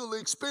spiritual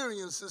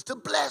experiences to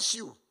bless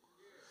you.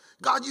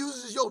 God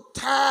uses your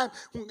time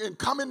in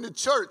coming to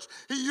church.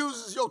 He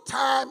uses your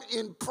time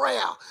in prayer.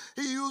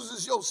 He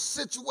uses your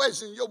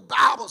situation, your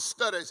Bible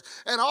studies,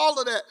 and all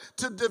of that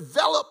to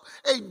develop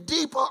a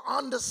deeper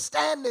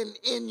understanding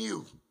in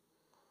you.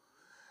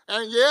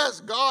 And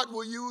yes, God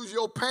will use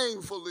your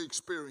painful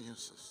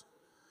experiences.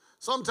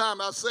 Sometimes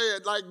I say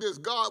it like this: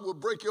 God will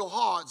break your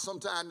heart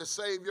sometime to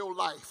save your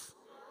life.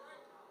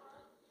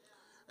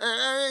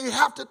 And you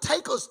have to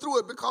take us through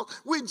it because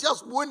we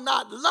just would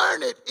not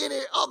learn it any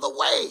other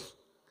way.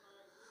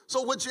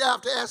 So what you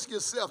have to ask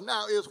yourself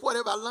now is, what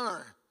have I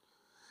learned?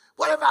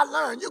 What have I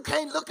learned? You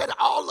can't look at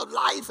all of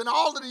life and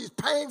all of these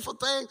painful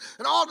things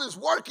and all this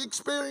work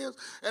experience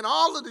and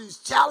all of these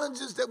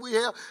challenges that we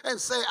have and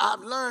say,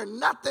 I've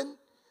learned nothing.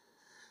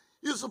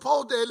 You're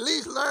supposed to at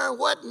least learn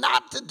what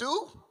not to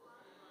do.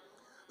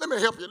 Let me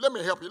help you.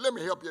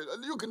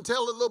 You can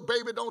tell a little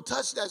baby, don't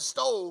touch that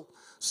stove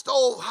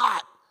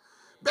hot.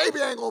 Baby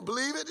ain't gonna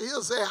believe it.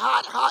 He'll say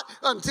hot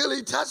until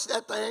he touched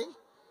that thing.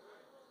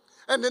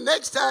 And the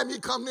next time he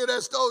come near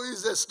that stove, he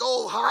says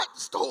stove hot,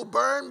 stove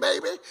burn,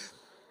 baby.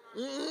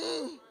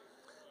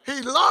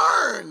 He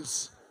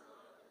learns.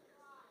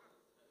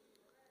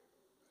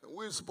 And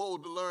we're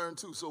supposed to learn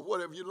too. So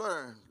what have you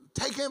learned?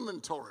 Take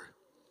inventory.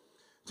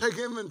 Take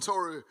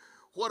inventory.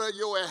 What are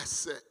your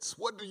assets?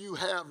 What do you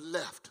have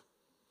left?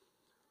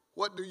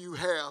 What do you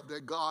have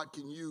that God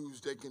can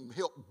use that can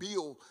help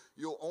build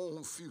your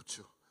own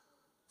future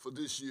for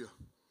this year?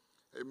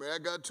 Hey, man, I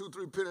got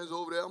 2-3 pennies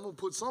over there. I'm going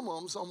to put some of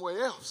them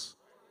somewhere else.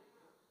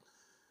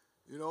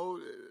 You know,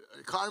 the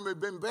economy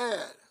been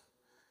bad.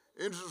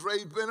 Interest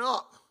rates been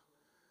up.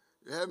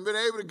 You haven't been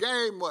able to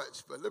gain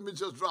much. But let me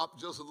just drop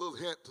just a little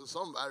hint to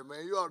somebody,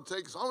 man. You ought to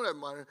take some of that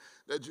money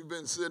that you've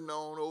been sitting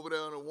on over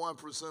there in a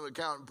 1%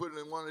 account and put it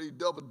in one of these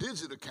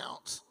double-digit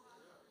accounts.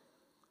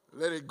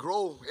 Let it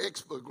grow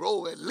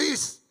at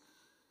least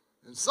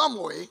in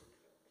some way.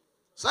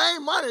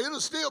 Same money, it'll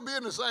still be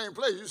in the same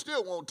place. You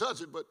still won't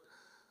touch it, but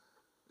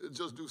it'll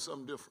just do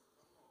something different.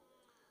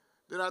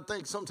 Then I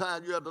think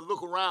sometimes you have to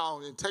look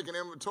around and take an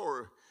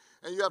inventory,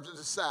 and you have to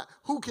decide,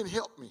 who can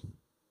help me?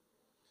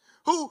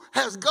 Who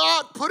has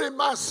God put in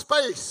my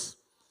space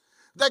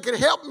that can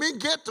help me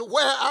get to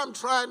where I'm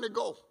trying to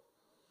go?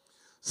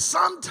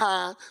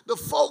 Sometimes the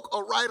folk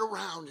are right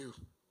around you.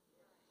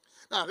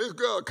 Now, this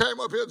girl came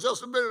up here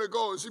just a minute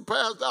ago, and she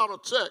passed out a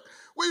check.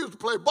 We used to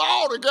play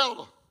ball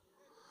together.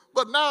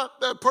 But now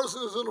that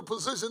person is in a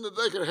position that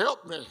they can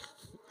help me.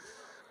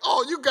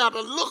 Oh, you got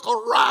to look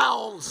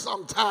around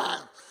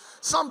sometimes.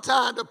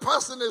 Sometimes the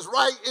person is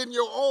right in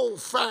your own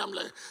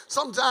family.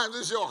 Sometimes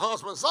it's your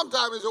husband.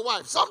 Sometimes it's your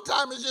wife.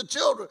 Sometimes it's your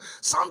children.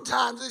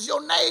 Sometimes it's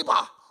your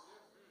neighbor.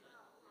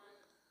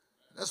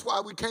 That's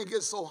why we can't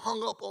get so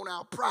hung up on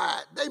our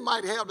pride. They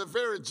might have the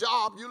very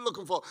job you're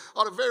looking for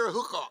or the very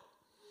hookup.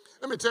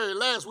 Let me tell you,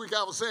 last week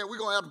I was saying we're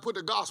going to have to put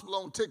the gospel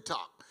on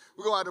TikTok.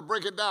 We're going to have to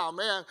break it down,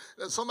 man.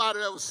 Somebody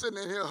that was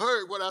sitting in here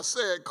heard what I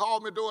said,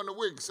 called me during the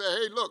week, said,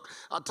 hey, look,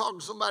 I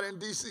talked to somebody in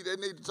D.C. They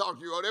need to talk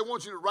to you, or they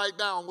want you to write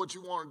down what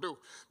you want to do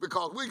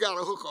because we got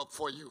a hookup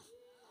for you.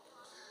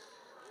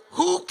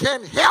 Who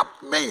can help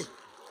me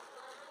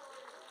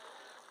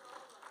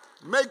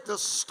make the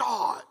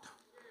start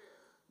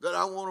that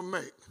I want to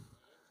make?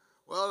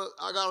 Well,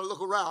 I got to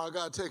look around. I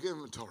got to take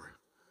inventory.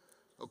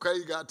 Okay,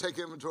 you got to take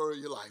inventory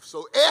of your life.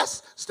 So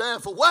S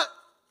stand for what?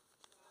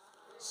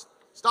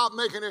 Stop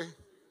making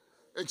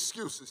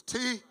excuses. T,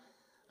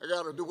 I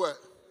got to do what?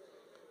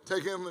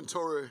 Take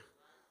inventory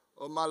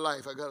of my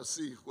life. I got to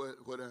see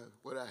what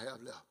I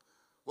have left.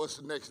 What's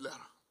the next letter?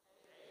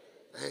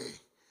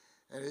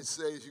 A. And it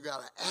says you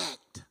got to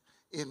act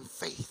in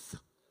faith.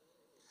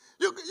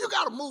 You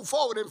got to move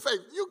forward in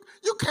faith.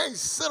 You can't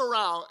sit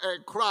around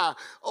and cry,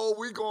 oh,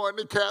 we going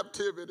to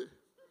captivity.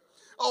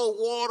 Oh,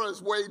 water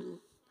is waiting.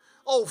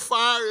 Oh,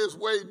 fire is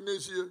waiting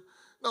this year.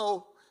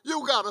 No,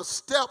 You got to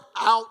step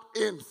out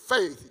in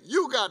faith.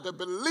 You got to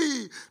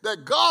believe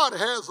that God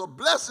has a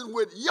blessing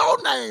with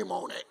your name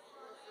on it.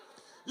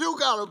 You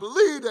got to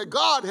believe that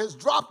God has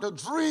dropped a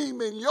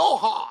dream in your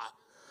heart.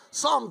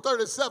 Psalm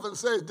 37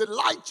 says,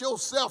 delight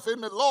yourself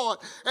in the Lord,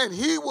 and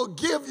he will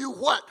give you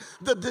what?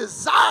 The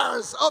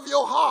desires of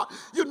your heart.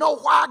 You know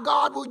why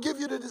God will give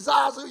you the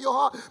desires of your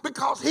heart?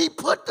 Because he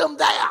put them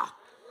there.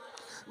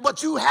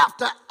 But you have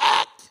to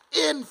act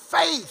in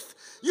faith.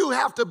 You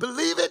have to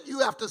believe it. You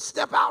have to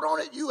step out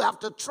on it. You have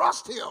to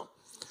trust him.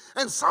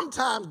 And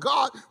sometimes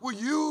God will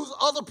use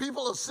other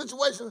people or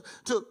situations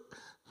to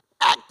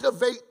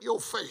activate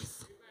your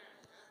faith.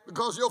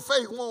 Because your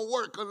faith won't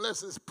work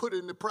unless it's put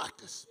into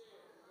practice.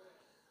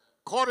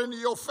 According to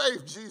your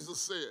faith,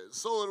 Jesus said,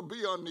 so it'll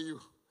be unto you.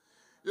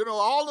 You know,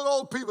 all of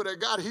those people that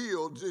got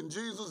healed in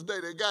Jesus' day,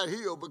 they got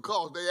healed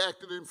because they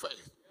acted in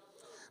faith.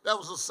 There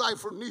was a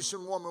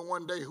Syrophoenician woman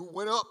one day who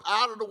went up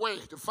out of the way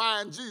to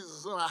find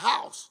Jesus in a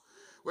house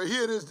where he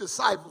and his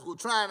disciples were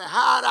trying to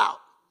hide out.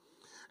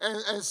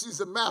 And she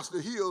said, Master,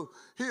 heal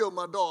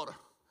my daughter.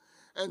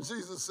 And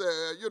Jesus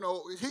said, you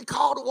know, he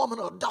called the woman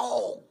a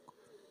dog.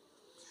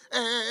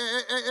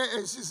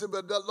 And she said,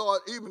 but the Lord,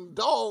 even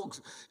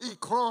dogs eat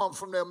crumbs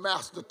from their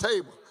master's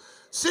table.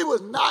 She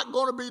was not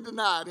going to be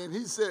denied. And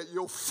he said,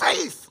 your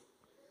faith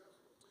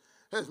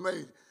has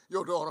made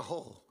your daughter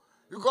whole.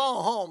 You go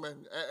on home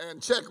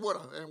and check with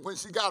her. And when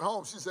she got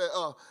home, she said,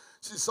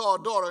 she saw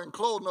her daughter and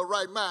clothed in her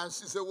right mind.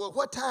 She said, well,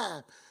 what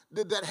time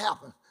did that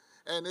happen?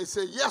 And they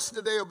said,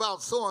 yesterday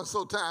about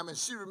so-and-so time. And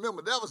she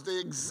remembered that was the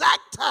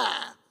exact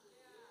time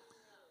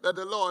that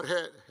the Lord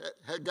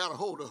had got a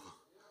hold of her.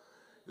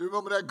 You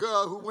remember that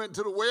girl who went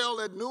to the well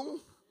at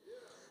noon?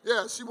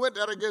 Yeah, she went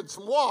there to get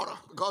some water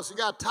because she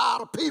got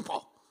tired of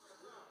people.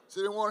 She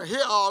didn't want to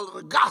hear all of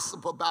the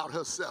gossip about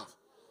herself.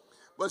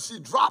 But she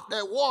dropped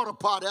that water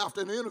pot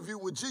after an interview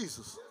with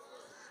Jesus.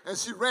 And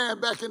she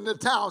ran back into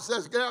town and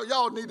says, girl,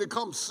 y'all need to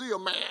come see a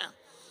man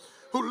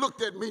who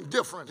looked at me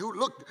different, who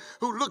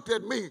looked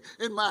at me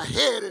in my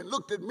head and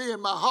looked at me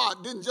in my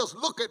heart, didn't just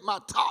look at my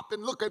top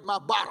and look at my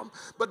bottom,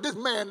 but this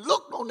man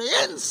looked on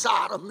the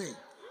inside of me.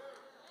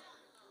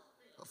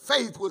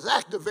 Faith was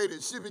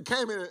activated. She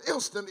became an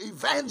instant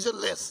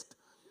evangelist.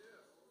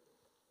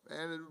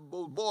 And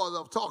those boys,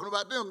 I was talking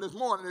about them this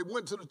morning. They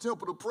went to the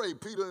temple to pray,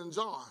 Peter and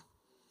John.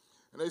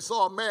 And they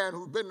saw a man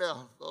who'd been there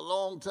a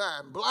long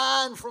time,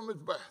 blind from his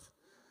birth,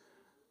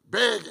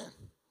 begging.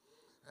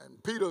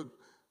 And Peter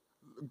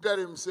looked at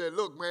him and said,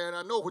 look, man,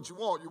 I know what you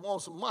want. You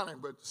want some money,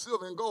 but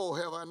silver and gold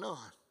have I none.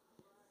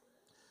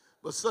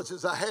 But such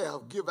as I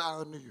have, give I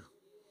unto you.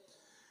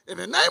 In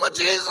the name of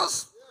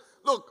Jesus,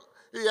 look,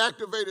 he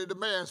activated the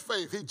man's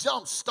faith. He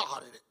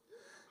jump-started it.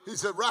 He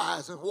said,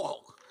 rise and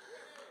walk.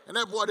 And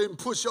that boy didn't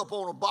push up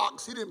on a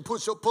box. He didn't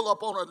pull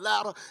up on a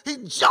ladder. He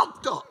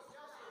jumped up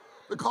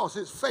because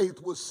his faith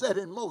was set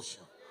in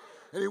motion.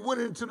 And he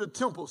went into the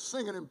temple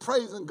singing and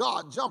praising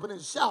God, jumping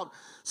and shouting.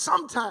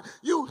 Sometimes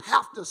you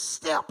have to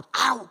step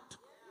out.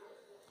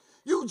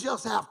 You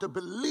just have to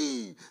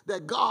believe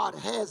that God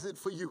has it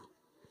for you.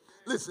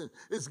 Listen,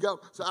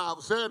 so I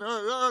was saying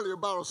earlier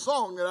about a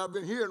song that I've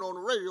been hearing on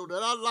the radio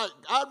that I like.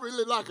 I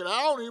really like it.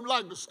 I don't even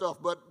like the stuff,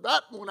 but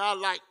that one I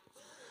like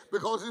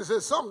because it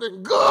says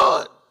something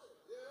good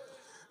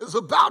is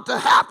about to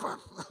happen.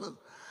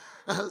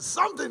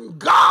 Something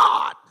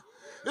God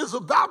is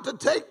about to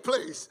take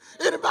place.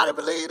 Anybody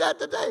believe that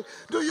today?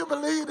 Do you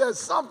believe that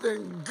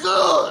something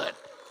good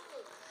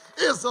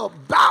is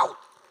about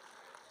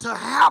to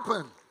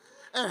happen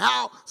and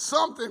how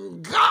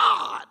something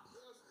God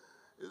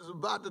is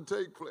about to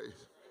take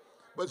place?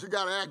 But you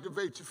got to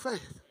activate your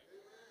faith.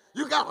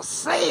 You got to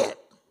say it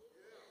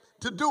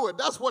to do it.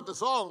 That's what the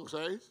song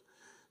says.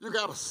 You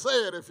got to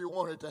say it if you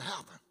want it to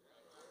happen.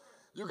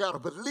 You got to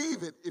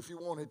believe it if you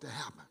want it to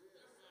happen.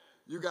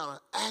 You got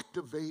to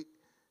activate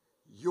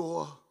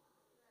your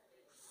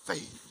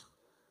faith.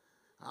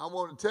 I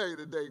want to tell you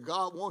today,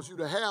 God wants you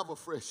to have a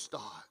fresh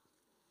start.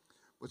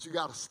 But you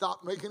got to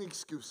stop making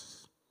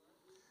excuses.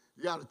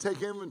 You got to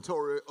take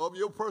inventory of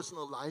your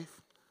personal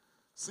life.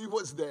 See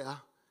what's there.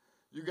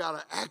 You got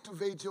to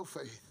activate your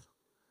faith.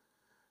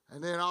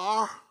 And then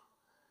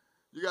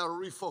you got to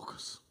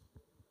refocus.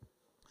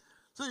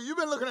 See, you've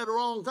been looking at the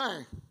wrong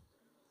thing.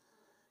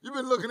 You've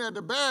been looking at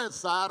the bad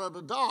side or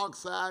the dark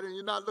side, and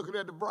you're not looking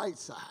at the bright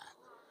side.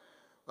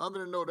 I'm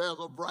going to know there's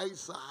a bright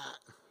side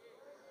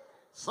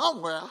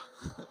somewhere.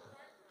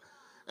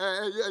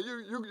 And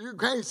you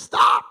can't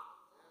stop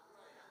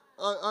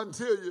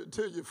until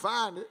you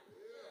find it.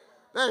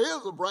 There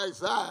is a bright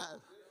side.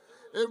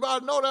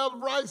 Anybody know there's a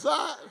bright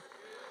side?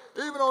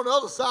 Even on the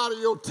other side of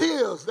your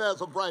tears,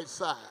 there's a bright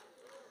side.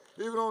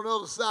 Even on the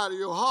other side of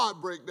your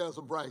heartbreak, there's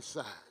a bright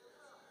side.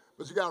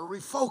 But you got to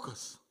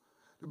refocus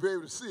to be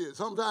able to see it.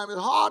 Sometimes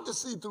it's hard to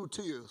see through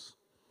tears.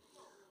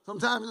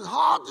 Sometimes it's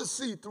hard to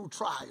see through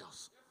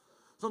trials.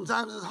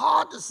 Sometimes it's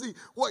hard to see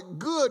what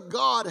good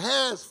God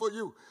has for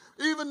you.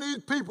 Even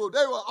these people,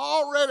 they were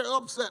already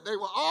upset. They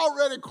were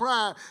already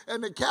crying,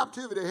 and the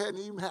captivity hadn't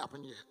even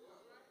happened yet.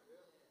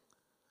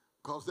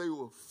 Because they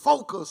were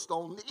focused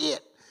on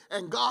it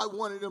And God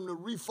wanted them to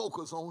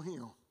refocus on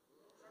him.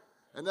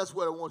 And that's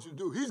what I want you to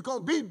do. He's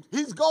going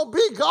to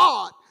be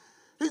God.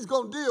 He's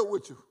going to deal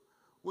with you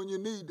when you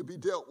need to be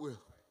dealt with.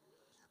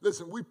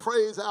 Listen, we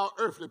praise our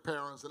earthly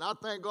parents, and I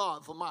thank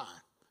God for mine.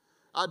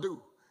 I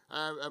do.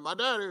 And my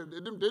daddy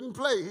didn't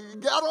play. He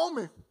got on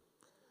me.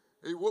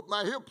 He whooped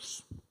my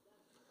hips.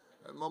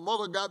 And my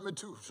mother got me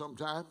too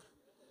sometimes.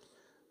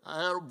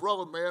 I had a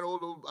brother, man,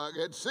 I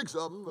had 6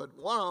 of them, but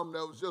one of them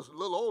that was just a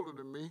little older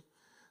than me.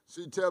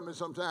 She'd tell me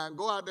sometimes,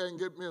 go out there and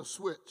get me a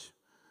switch.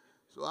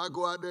 So I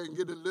go out there and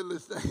get the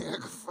littlest thing I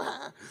could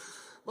find.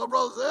 My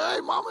brother said,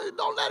 hey, mama,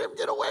 don't let him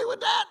get away with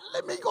that.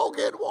 Let me go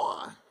get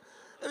one.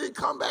 And he'd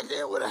come back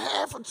in with a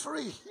half a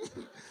tree.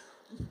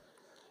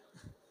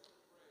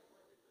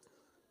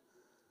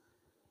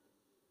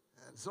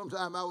 And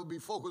sometimes I would be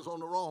focused on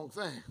the wrong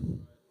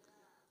thing.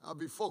 I'd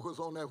be focused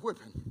on that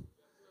whipping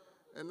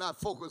and not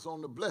focus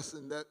on the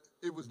blessing that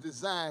it was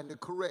designed to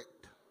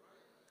correct.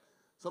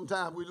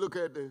 Sometimes we look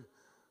at the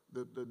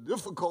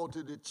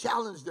difficulty, the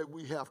challenge that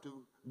we have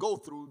to go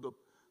through,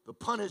 the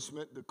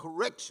punishment, the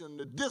correction,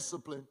 the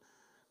discipline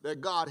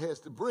that God has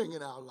to bring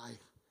in our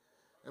life,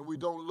 and we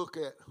don't look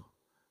at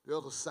the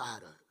other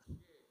side of it.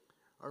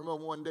 I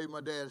remember one day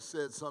my dad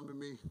said something to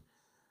me.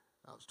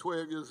 I was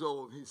 12 years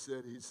old. He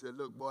said,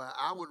 look, boy,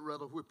 I would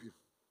rather whip you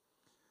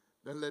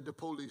than let the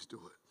police do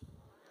it.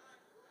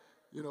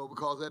 You know,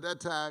 because at that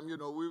time, you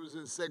know, we was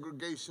in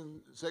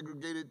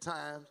segregated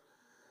times,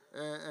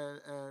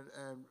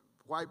 and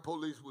white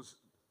police was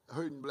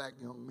hurting black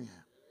young men.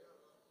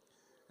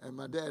 And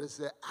my daddy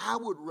said, I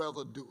would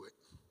rather do it.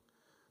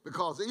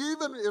 Because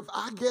even if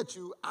I get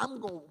you, I'm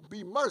going to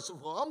be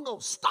merciful. I'm going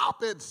to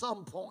stop at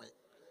some point.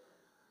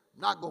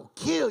 I'm not going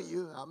to kill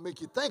you. I'll make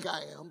you think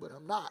I am, but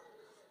I'm not.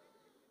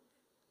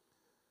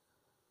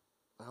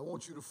 But I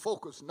want you to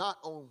focus not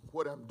on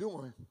what I'm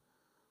doing,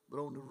 but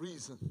on the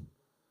reason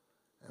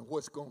and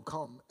what's going to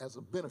come as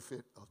a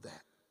benefit of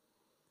that.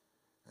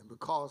 And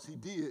because he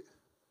did,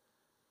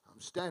 I'm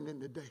standing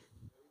today.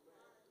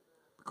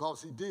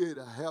 Because he did,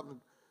 I haven't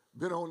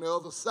been on the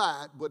other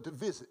side but to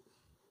visit.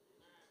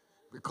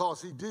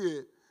 Because he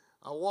did,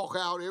 I walk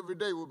out every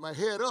day with my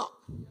head up.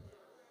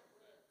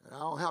 And I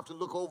don't have to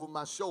look over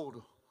my shoulder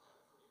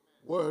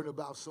worried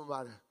about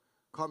somebody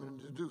coming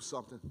to do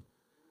something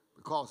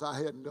because I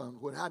hadn't done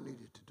what I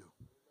needed to do.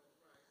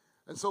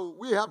 And so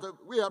we have to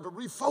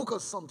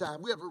refocus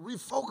sometimes. We have to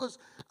refocus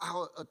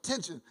our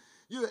attention.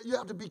 You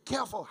have to be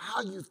careful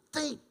how you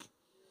think,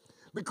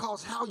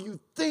 because how you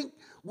think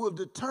will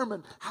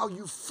determine how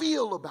you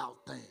feel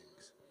about things.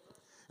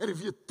 And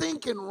if you're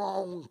thinking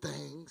wrong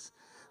things,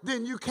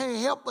 then you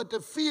can't help but to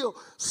feel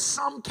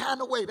some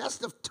kind of way. That's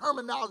the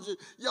terminology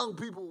young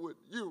people would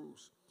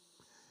use.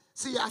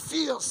 See, I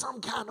feel some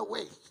kind of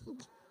way.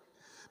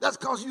 That's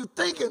because you're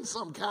thinking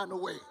some kind of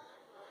way.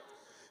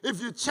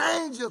 If you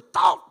change your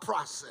thought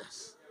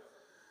process,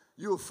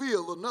 you'll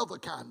feel another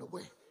kind of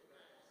way.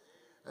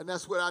 And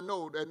that's what I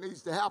know that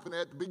needs to happen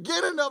at the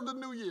beginning of the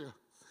new year.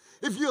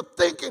 If you're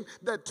thinking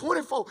that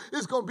 24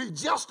 is going to be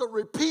just a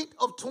repeat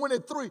of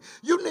 23,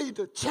 you need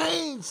to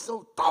change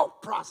some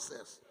thought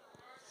process.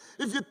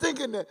 If you're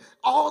thinking that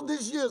all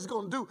this year is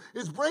going to do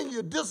is bring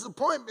you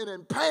disappointment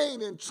and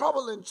pain and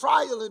trouble and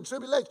trial and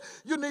tribulation,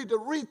 you need to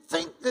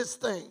rethink this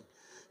thing.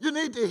 You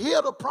need to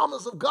hear the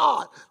promise of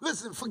God.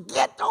 Listen,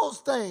 forget those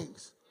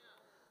things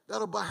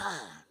that are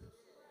behind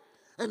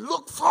and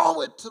look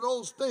forward to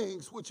those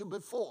things which are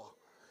before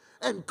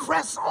and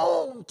press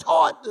on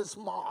toward this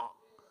mark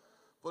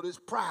for this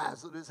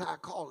prize of this high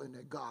calling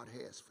that God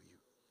has for you.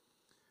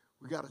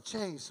 We got to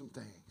change some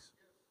things.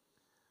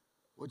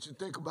 What you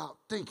think about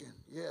thinking,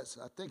 yes,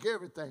 I think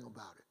everything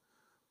about it.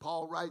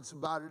 Paul writes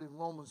about it in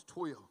Romans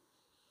 12.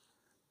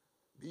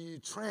 Be ye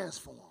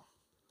transformed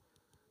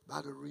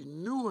by the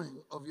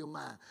renewing of your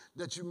mind,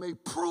 that you may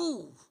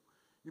prove,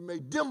 you may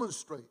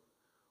demonstrate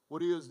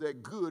what is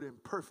that good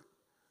and perfect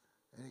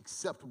and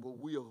acceptable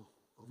will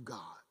of God.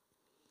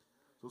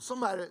 So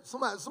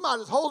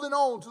somebody's holding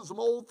on to some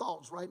old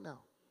thoughts right now.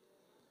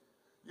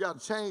 You got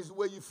to change the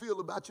way you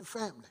feel about your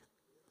family.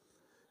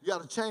 You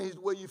got to change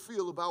the way you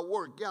feel about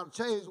work. You got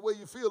to change the way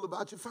you feel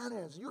about your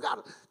finances. You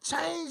got to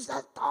change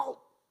that thought.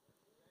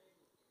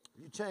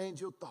 You change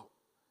your thought,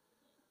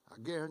 I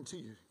guarantee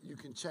you, you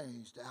can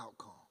change the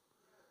outcome.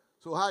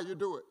 So how you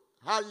do it?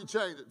 How you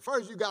change it?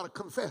 First, you got to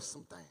confess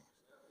some things.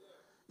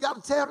 You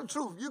got to tell the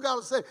truth. You got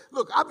to say,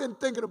 look, I've been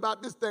thinking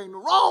about this thing the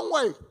wrong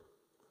way.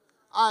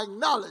 I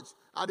acknowledge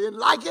I didn't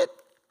like it.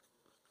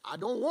 I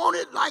don't want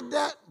it like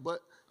that, but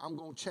I'm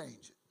going to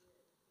change it.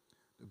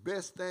 The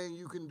best thing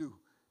you can do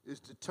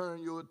is to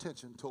turn your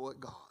attention toward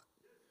God.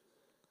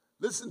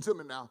 Listen to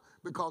me now,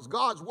 because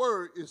God's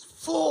word is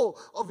full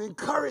of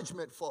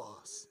encouragement for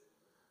us.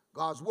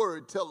 God's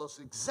word tells us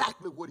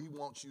exactly what he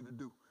wants you to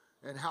do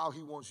and how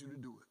he wants you to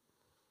do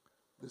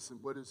it. Listen,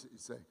 what does he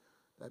say?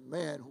 That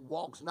man who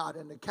walks not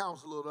in the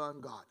counsel of the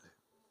ungodly.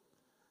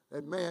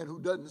 That man who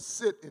doesn't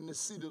sit in the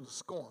seat of the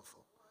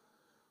scornful.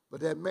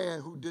 But that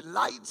man who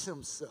delights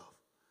himself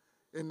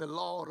in the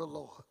law of the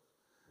Lord.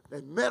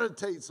 That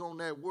meditates on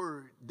that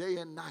word day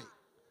and night.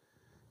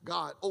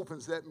 God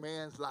opens that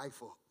man's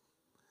life up.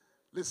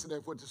 Listen to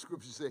what the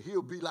scripture said.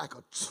 He'll be like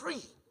a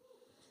tree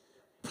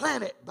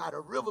planted by the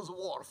rivers of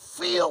water,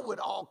 filled with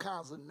all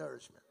kinds of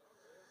nourishment.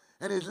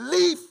 And his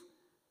leaf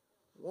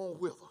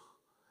won't wither.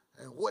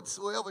 And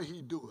whatsoever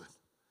he doeth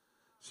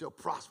shall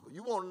prosper.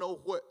 You want to know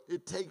what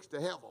it takes to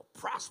have a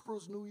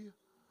prosperous new year?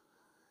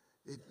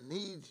 It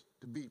needs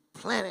to be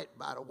planted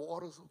by the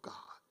waters of God.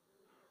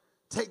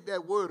 Take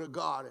that word of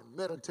God and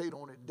meditate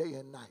on it day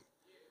and night.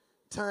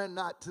 Turn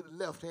not to the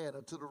left hand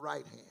or to the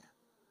right hand.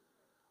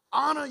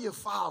 Honor your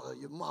father,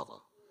 your mother.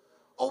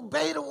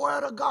 Obey the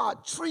word of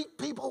God. Treat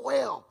people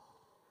well.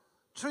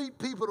 Treat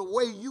people the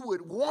way you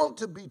would want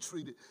to be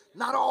treated.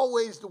 Not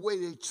always the way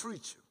they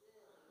treat you,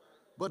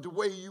 but the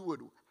way you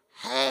would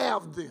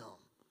have them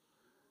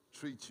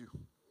treat you.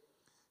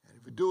 And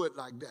if you do it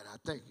like that, I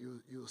think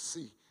you'll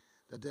see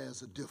that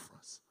there's a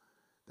difference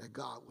that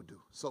God will do.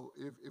 So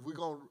if we're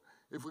gonna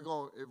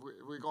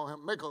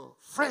make a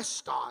fresh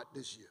start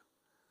this year,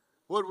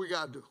 what do we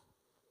got to do?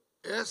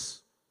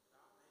 S,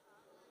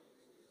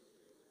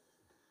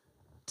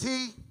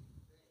 T.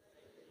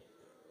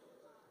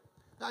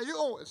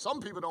 Now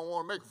some people don't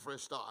want to make a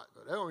fresh start.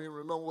 They don't even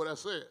remember what I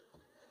said.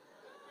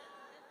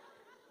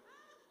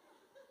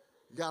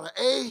 You got an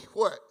A,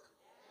 what?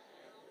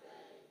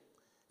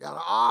 You got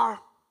an R.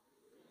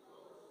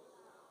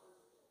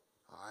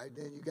 All right,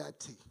 then you got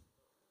T.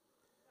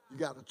 You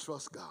got to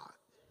trust God.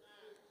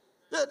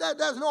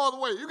 There's no other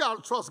way. You got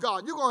to trust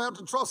God. You're going to have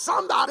to trust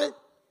somebody.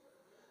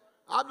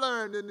 I've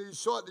learned in these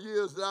short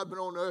years that I've been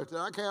on the earth that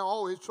I can't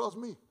always trust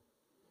me.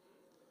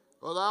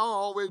 Well, I don't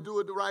always do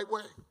it the right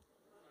way.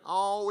 I don't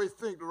always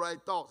think the right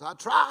thoughts. I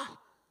try,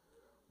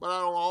 but I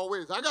don't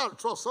always. I got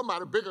to trust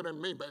somebody bigger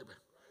than me, baby.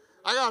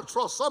 I got to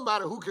trust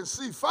somebody who can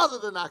see further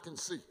than I can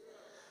see.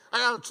 I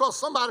got to trust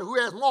somebody who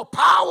has more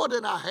power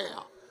than I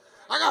have.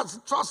 I got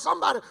to trust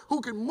somebody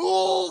who can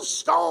move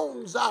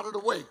stones out of the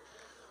way,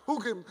 who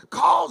can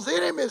cause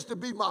enemies to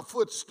be my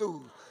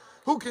footstool,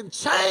 who can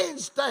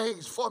change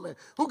things for me,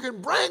 who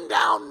can bring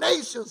down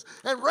nations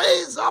and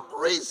raise up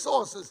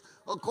resources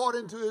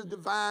according to his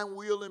divine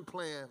will and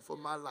plan for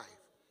my life.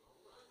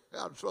 I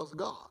got to trust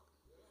God.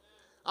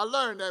 I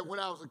learned that when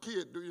I was a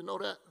kid. Do you know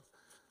that?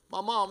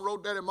 My mom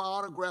wrote that in my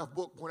autograph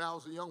book when I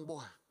was a young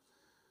boy.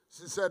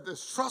 She said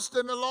this: trust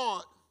in the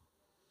Lord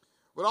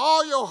with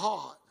all your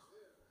heart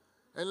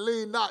and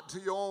lean not to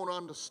your own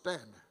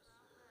understanding.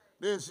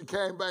 Then she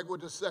came back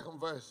with the second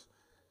verse.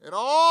 In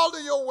all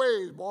of your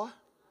ways, boy,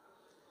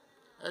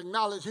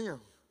 acknowledge him,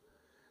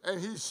 and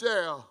he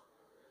shall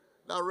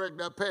direct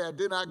that path.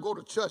 Then I go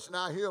to church and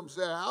I hear him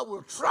say, I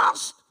will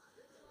trust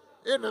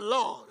in the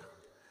Lord,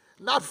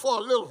 not for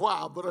a little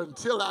while, but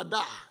until I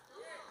die.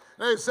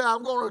 They say,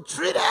 I'm going to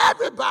treat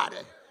everybody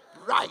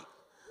right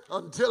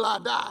until I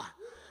die.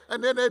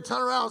 And then they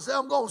turn around and say,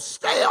 I'm going to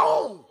stay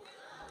on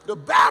the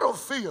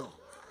battlefield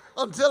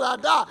until I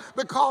die,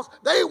 because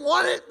they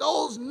wanted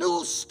those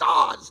new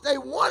starts. They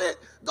wanted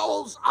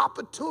those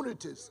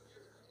opportunities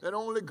that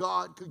only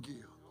God could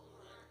give.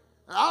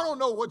 And I don't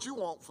know what you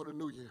want for the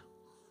new year,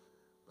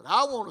 but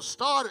I want to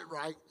start it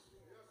right.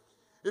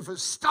 If it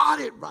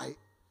started right,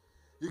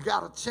 you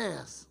got a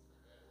chance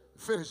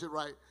to finish it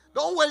right.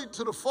 Don't wait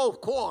till the fourth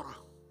quarter,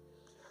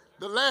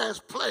 the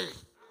last play.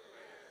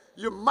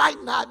 You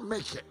might not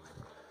make it.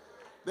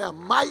 There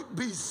might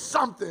be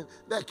something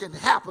that can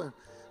happen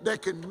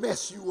that can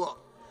mess you up.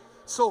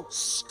 So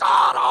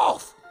start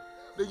off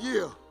the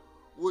year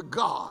with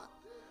God.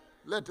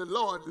 Let the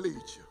Lord lead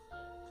you.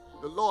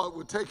 The Lord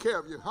will take care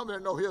of you. How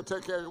many know he'll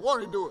take care of you?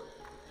 Won't he do it?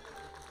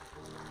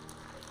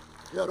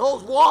 Yeah,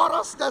 those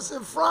waters that's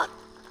in front,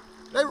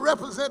 they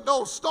represent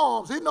those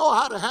storms. He knows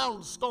how to handle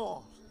the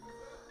storms.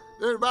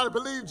 Everybody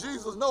believe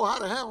Jesus knows how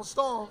to handle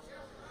storms?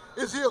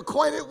 Is he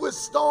acquainted with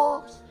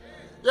storms?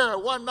 Yeah,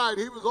 one night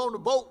he was on the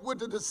boat with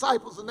the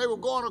disciples and they were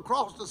going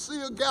across the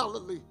Sea of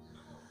Galilee.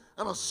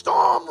 And a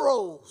storm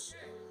rose,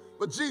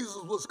 but Jesus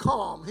was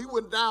calm. He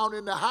went down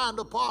in the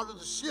hinder part of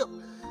the ship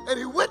and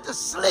he went to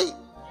sleep.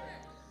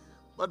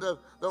 But the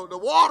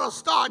water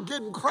started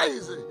getting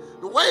crazy.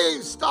 The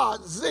waves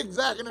started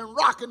zigzagging and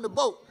rocking the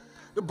boat.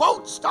 The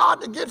boat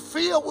started to get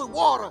filled with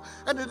water,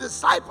 and the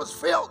disciples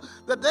felt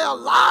that their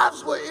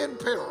lives were in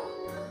peril.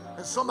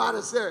 And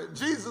somebody said,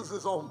 Jesus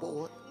is on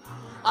board.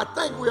 I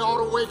think we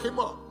ought to wake him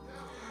up.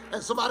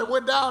 And somebody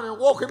went down and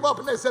woke him up,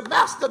 and they said,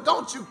 Master,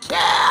 don't you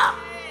care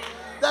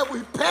that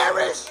we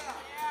perish?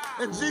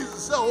 And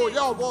Jesus said, oh,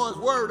 y'all boys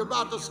worried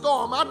about the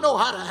storm. I know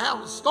how to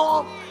handle the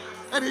storm.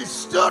 And he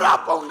stood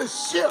up on the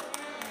ship,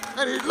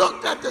 and he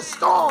looked at the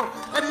storm,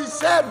 and he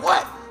said,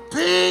 what?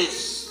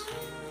 Peace,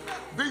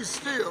 be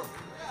still.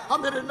 How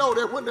many know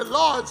that when the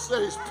Lord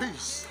says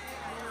peace,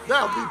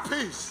 there'll be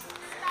peace?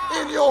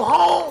 In your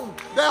home,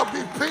 there'll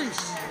be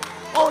peace.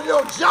 On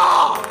your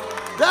job,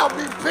 there'll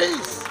be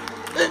peace.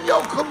 In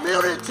your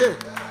community,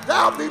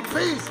 there'll be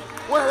peace.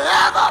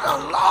 Wherever the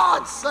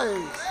Lord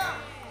says,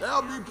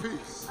 there'll be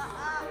peace.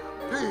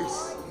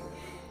 Peace.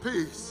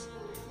 Peace.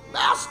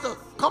 Master,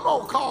 come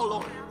on, call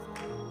on him.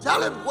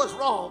 Tell him what's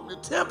wrong. The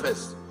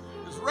tempest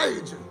is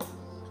raging.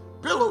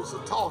 Billows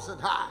are tossing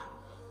high.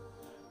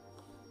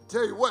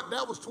 Tell you what,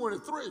 that was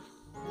 23.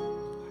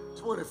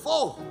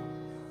 24,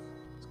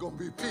 it's going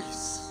to be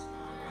peace,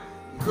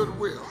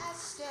 goodwill.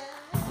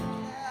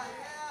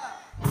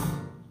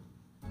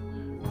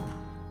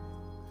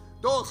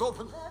 Doors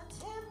open.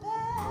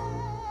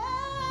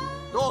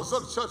 Doors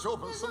of the church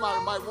open.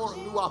 Somebody might want a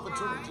new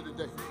opportunity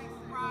today.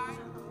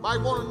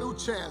 Might want a new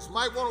chance.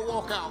 Might want to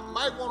walk out.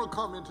 Might want to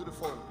come into the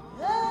fold.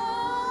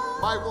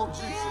 Might want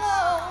Jesus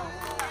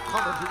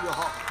come into your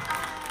heart.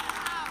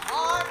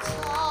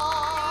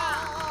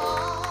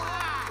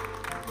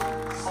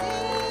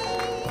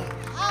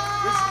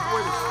 This is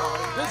where it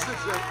started. This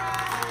is it.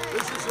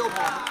 This is your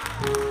moment.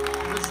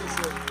 This is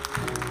it.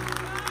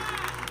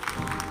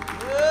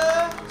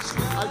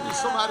 Might be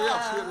somebody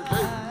else here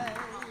today.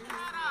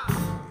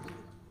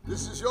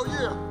 This is your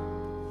year.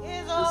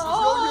 This is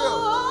your year.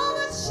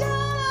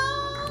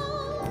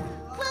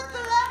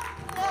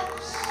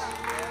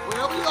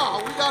 Wherever you are,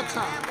 we got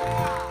time.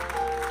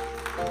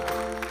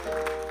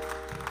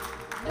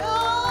 No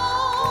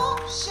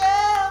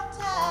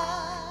shelter.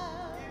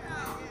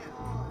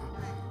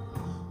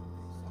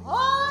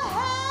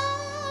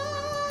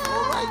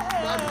 All right,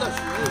 God bless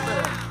you.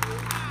 Amen.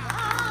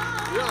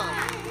 Yeah.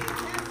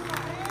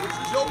 This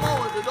is your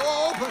moment. The door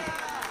open.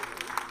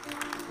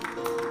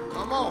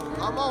 Come on,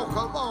 come on,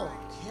 come on.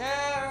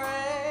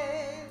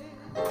 Carry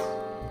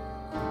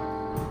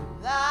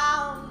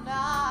thou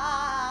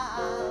not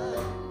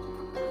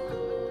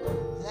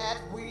that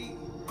we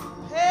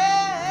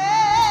perish.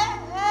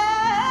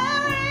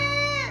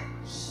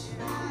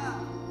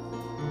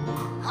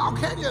 How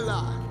can you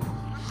lie?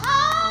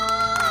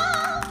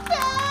 How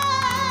can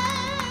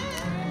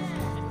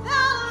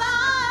thou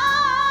lie?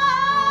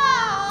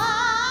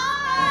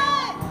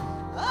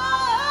 Oh,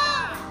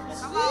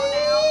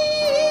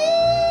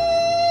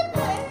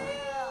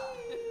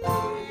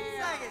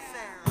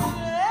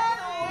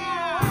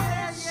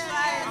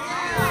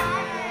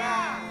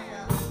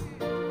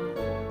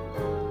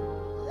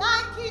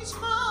 like each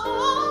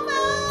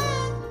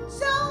moment,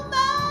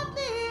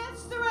 somebody is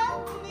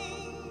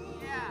threatening.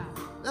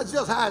 That's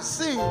just how it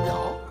seems,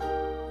 y'all.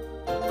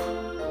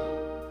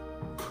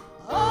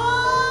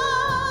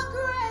 Oh,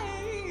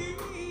 grave.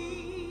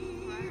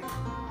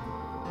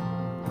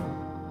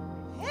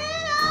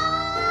 And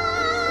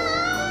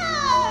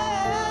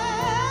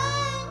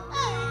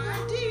anger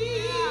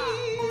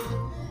deep.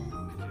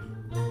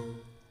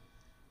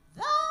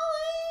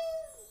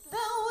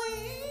 The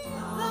wind,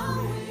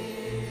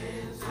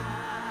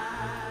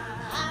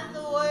 and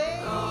the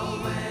waves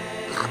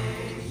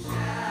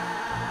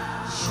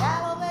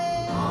shall obey.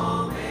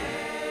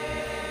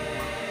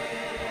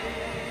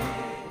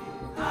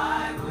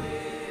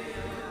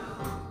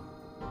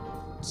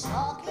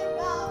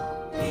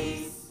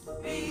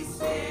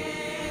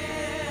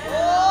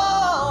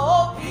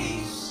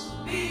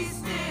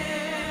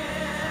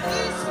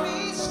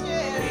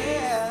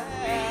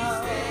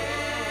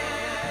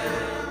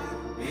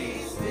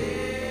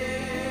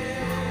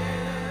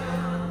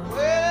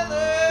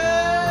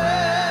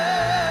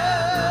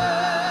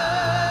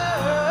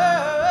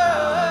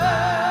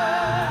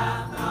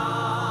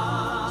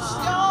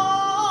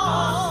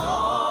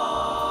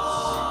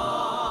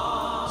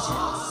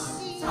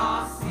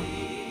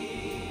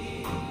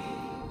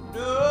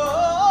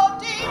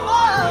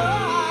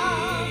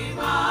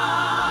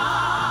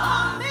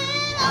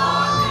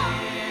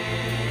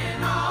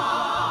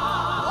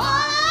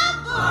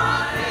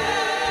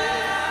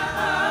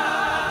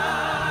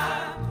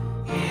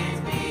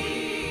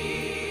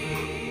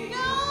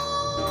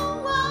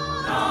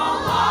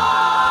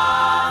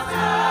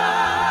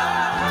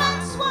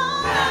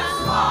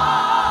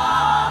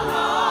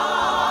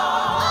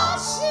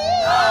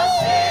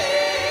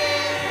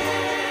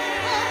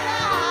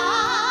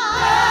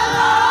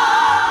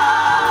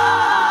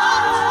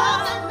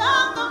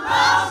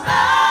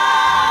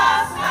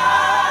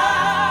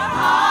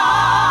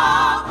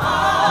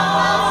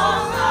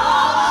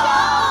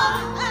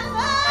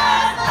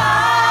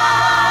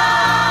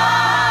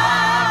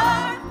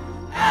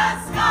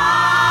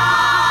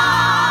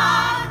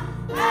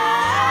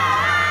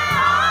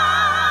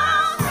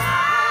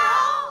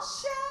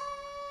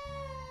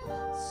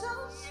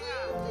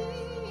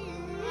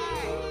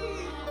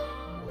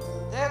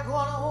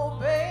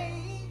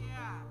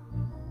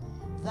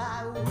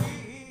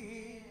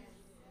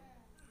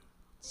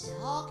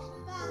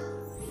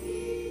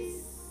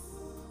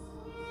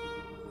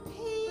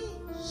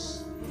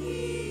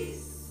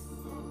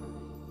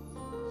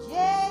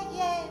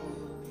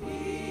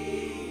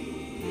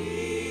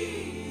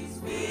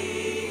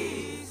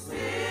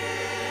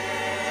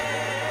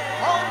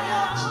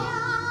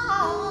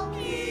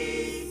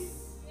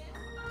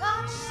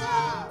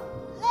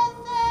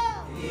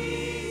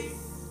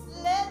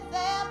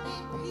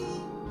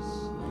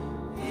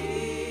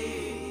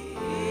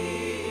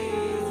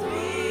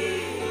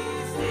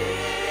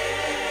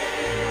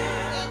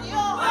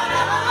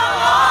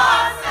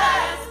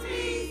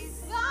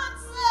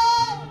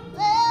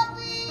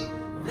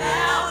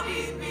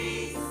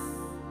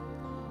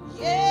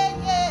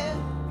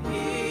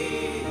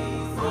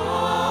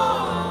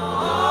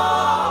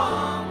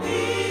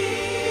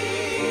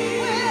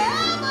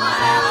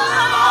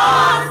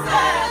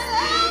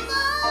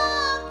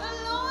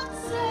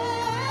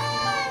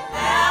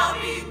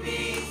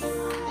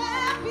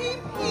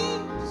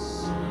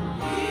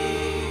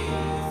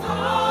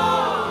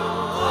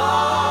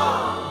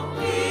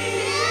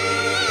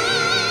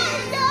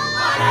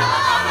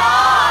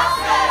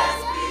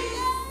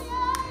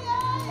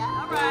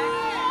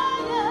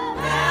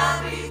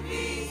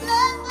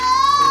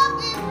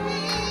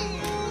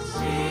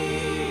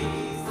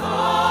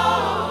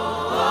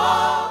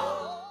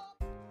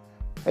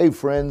 Hey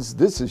friends,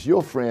 this is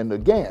your friend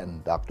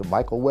again, Dr.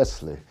 Michael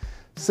Wesley,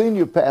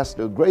 Senior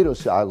Pastor of Greater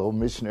Shiloh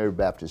Missionary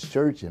Baptist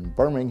Church in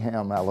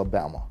Birmingham,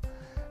 Alabama.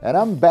 And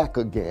I'm back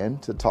again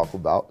to talk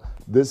about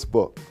this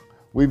book.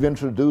 We've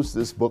introduced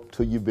this book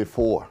to you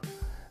before,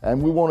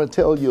 and we want to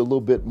tell you a little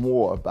bit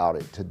more about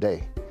it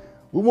today.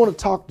 We want to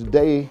talk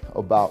today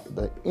about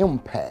the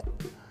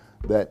impact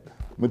that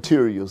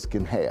materials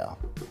can have.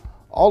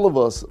 All of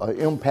us are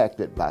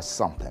impacted by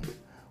something.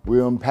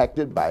 We're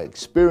impacted by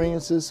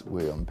experiences.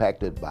 We're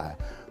impacted by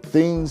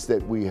things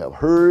that we have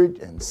heard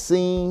and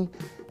seen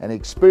and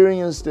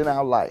experienced in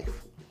our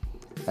life.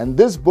 And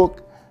this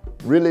book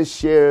really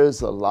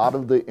shares a lot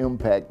of the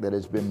impact that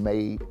has been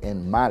made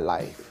in my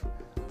life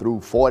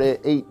through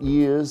 48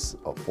 years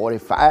or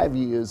 45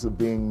 years of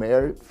being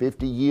married,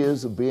 50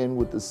 years of being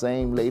with the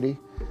same lady.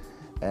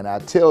 And I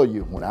tell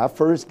you, when I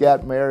first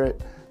got married,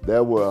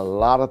 there were a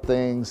lot of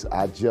things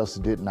I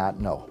just did not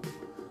know.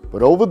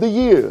 But over the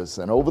years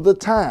and over the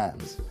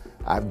times,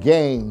 I've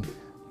gained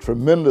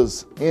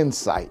tremendous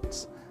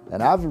insights.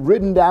 And I've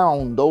written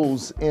down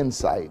those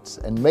insights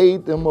and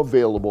made them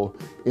available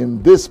in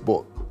this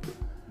book.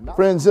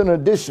 Friends, in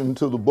addition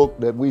to the book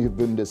that we have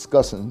been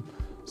discussing,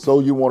 So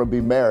You Want to Be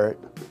Married,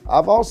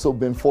 I've also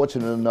been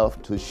fortunate enough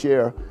to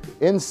share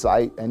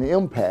insight and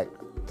impact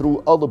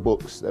through other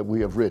books that we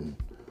have written.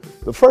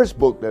 The first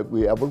book that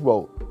we ever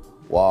wrote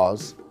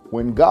was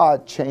When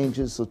God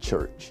Changes a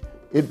Church,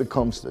 It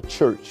Becomes the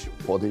Church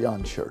for the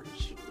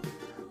Unchurched.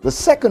 The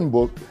second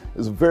book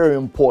is a very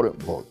important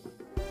book,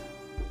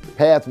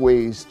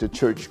 Pathways to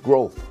Church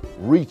Growth,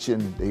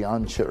 Reaching the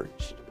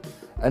Unchurched.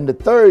 And the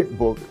third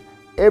book,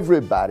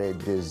 Everybody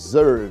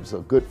Deserves a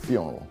Good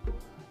Funeral.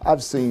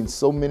 I've seen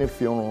so many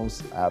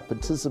funerals, I've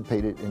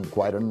participated in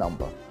quite a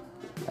number,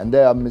 and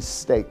there are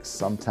mistakes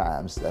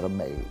sometimes that are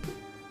made.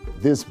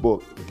 This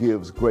book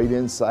gives great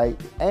insight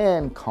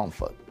and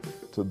comfort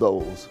to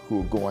those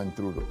who are going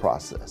through the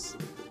process.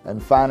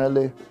 And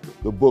finally,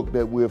 the book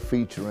that we're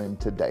featuring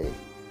today,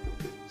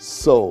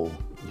 So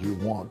You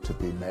Want to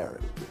Be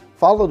Married.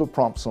 Follow the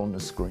prompts on the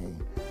screen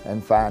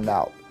and find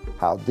out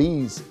how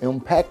these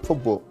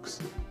impactful books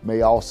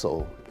may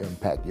also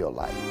impact your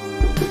life.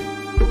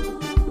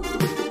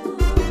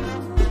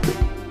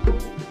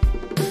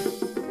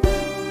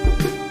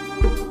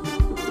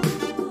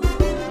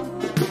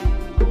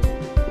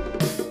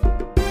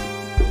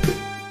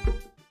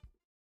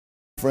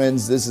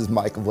 Friends, this is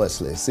Michael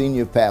Wesley,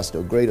 Senior Pastor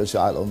of Greater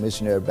Shiloh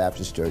Missionary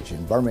Baptist Church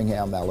in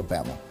Birmingham,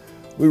 Alabama.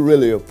 We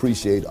really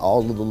appreciate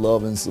all of the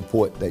love and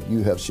support that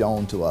you have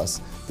shown to us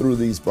through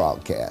these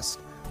broadcasts.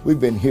 We've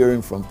been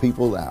hearing from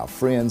people and our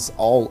friends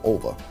all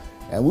over,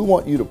 and we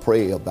want you to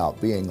pray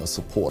about being a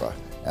supporter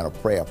and a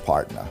prayer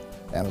partner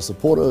and a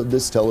supporter of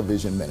this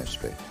television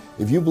ministry.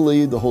 If you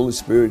believe the Holy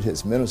Spirit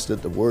has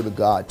ministered the Word of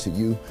God to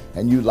you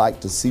and you'd like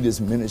to see this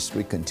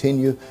ministry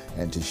continue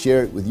and to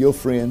share it with your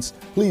friends,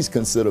 please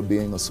consider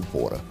being a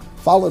supporter.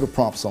 Follow the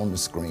prompts on the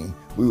screen.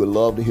 We would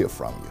love to hear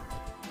from you.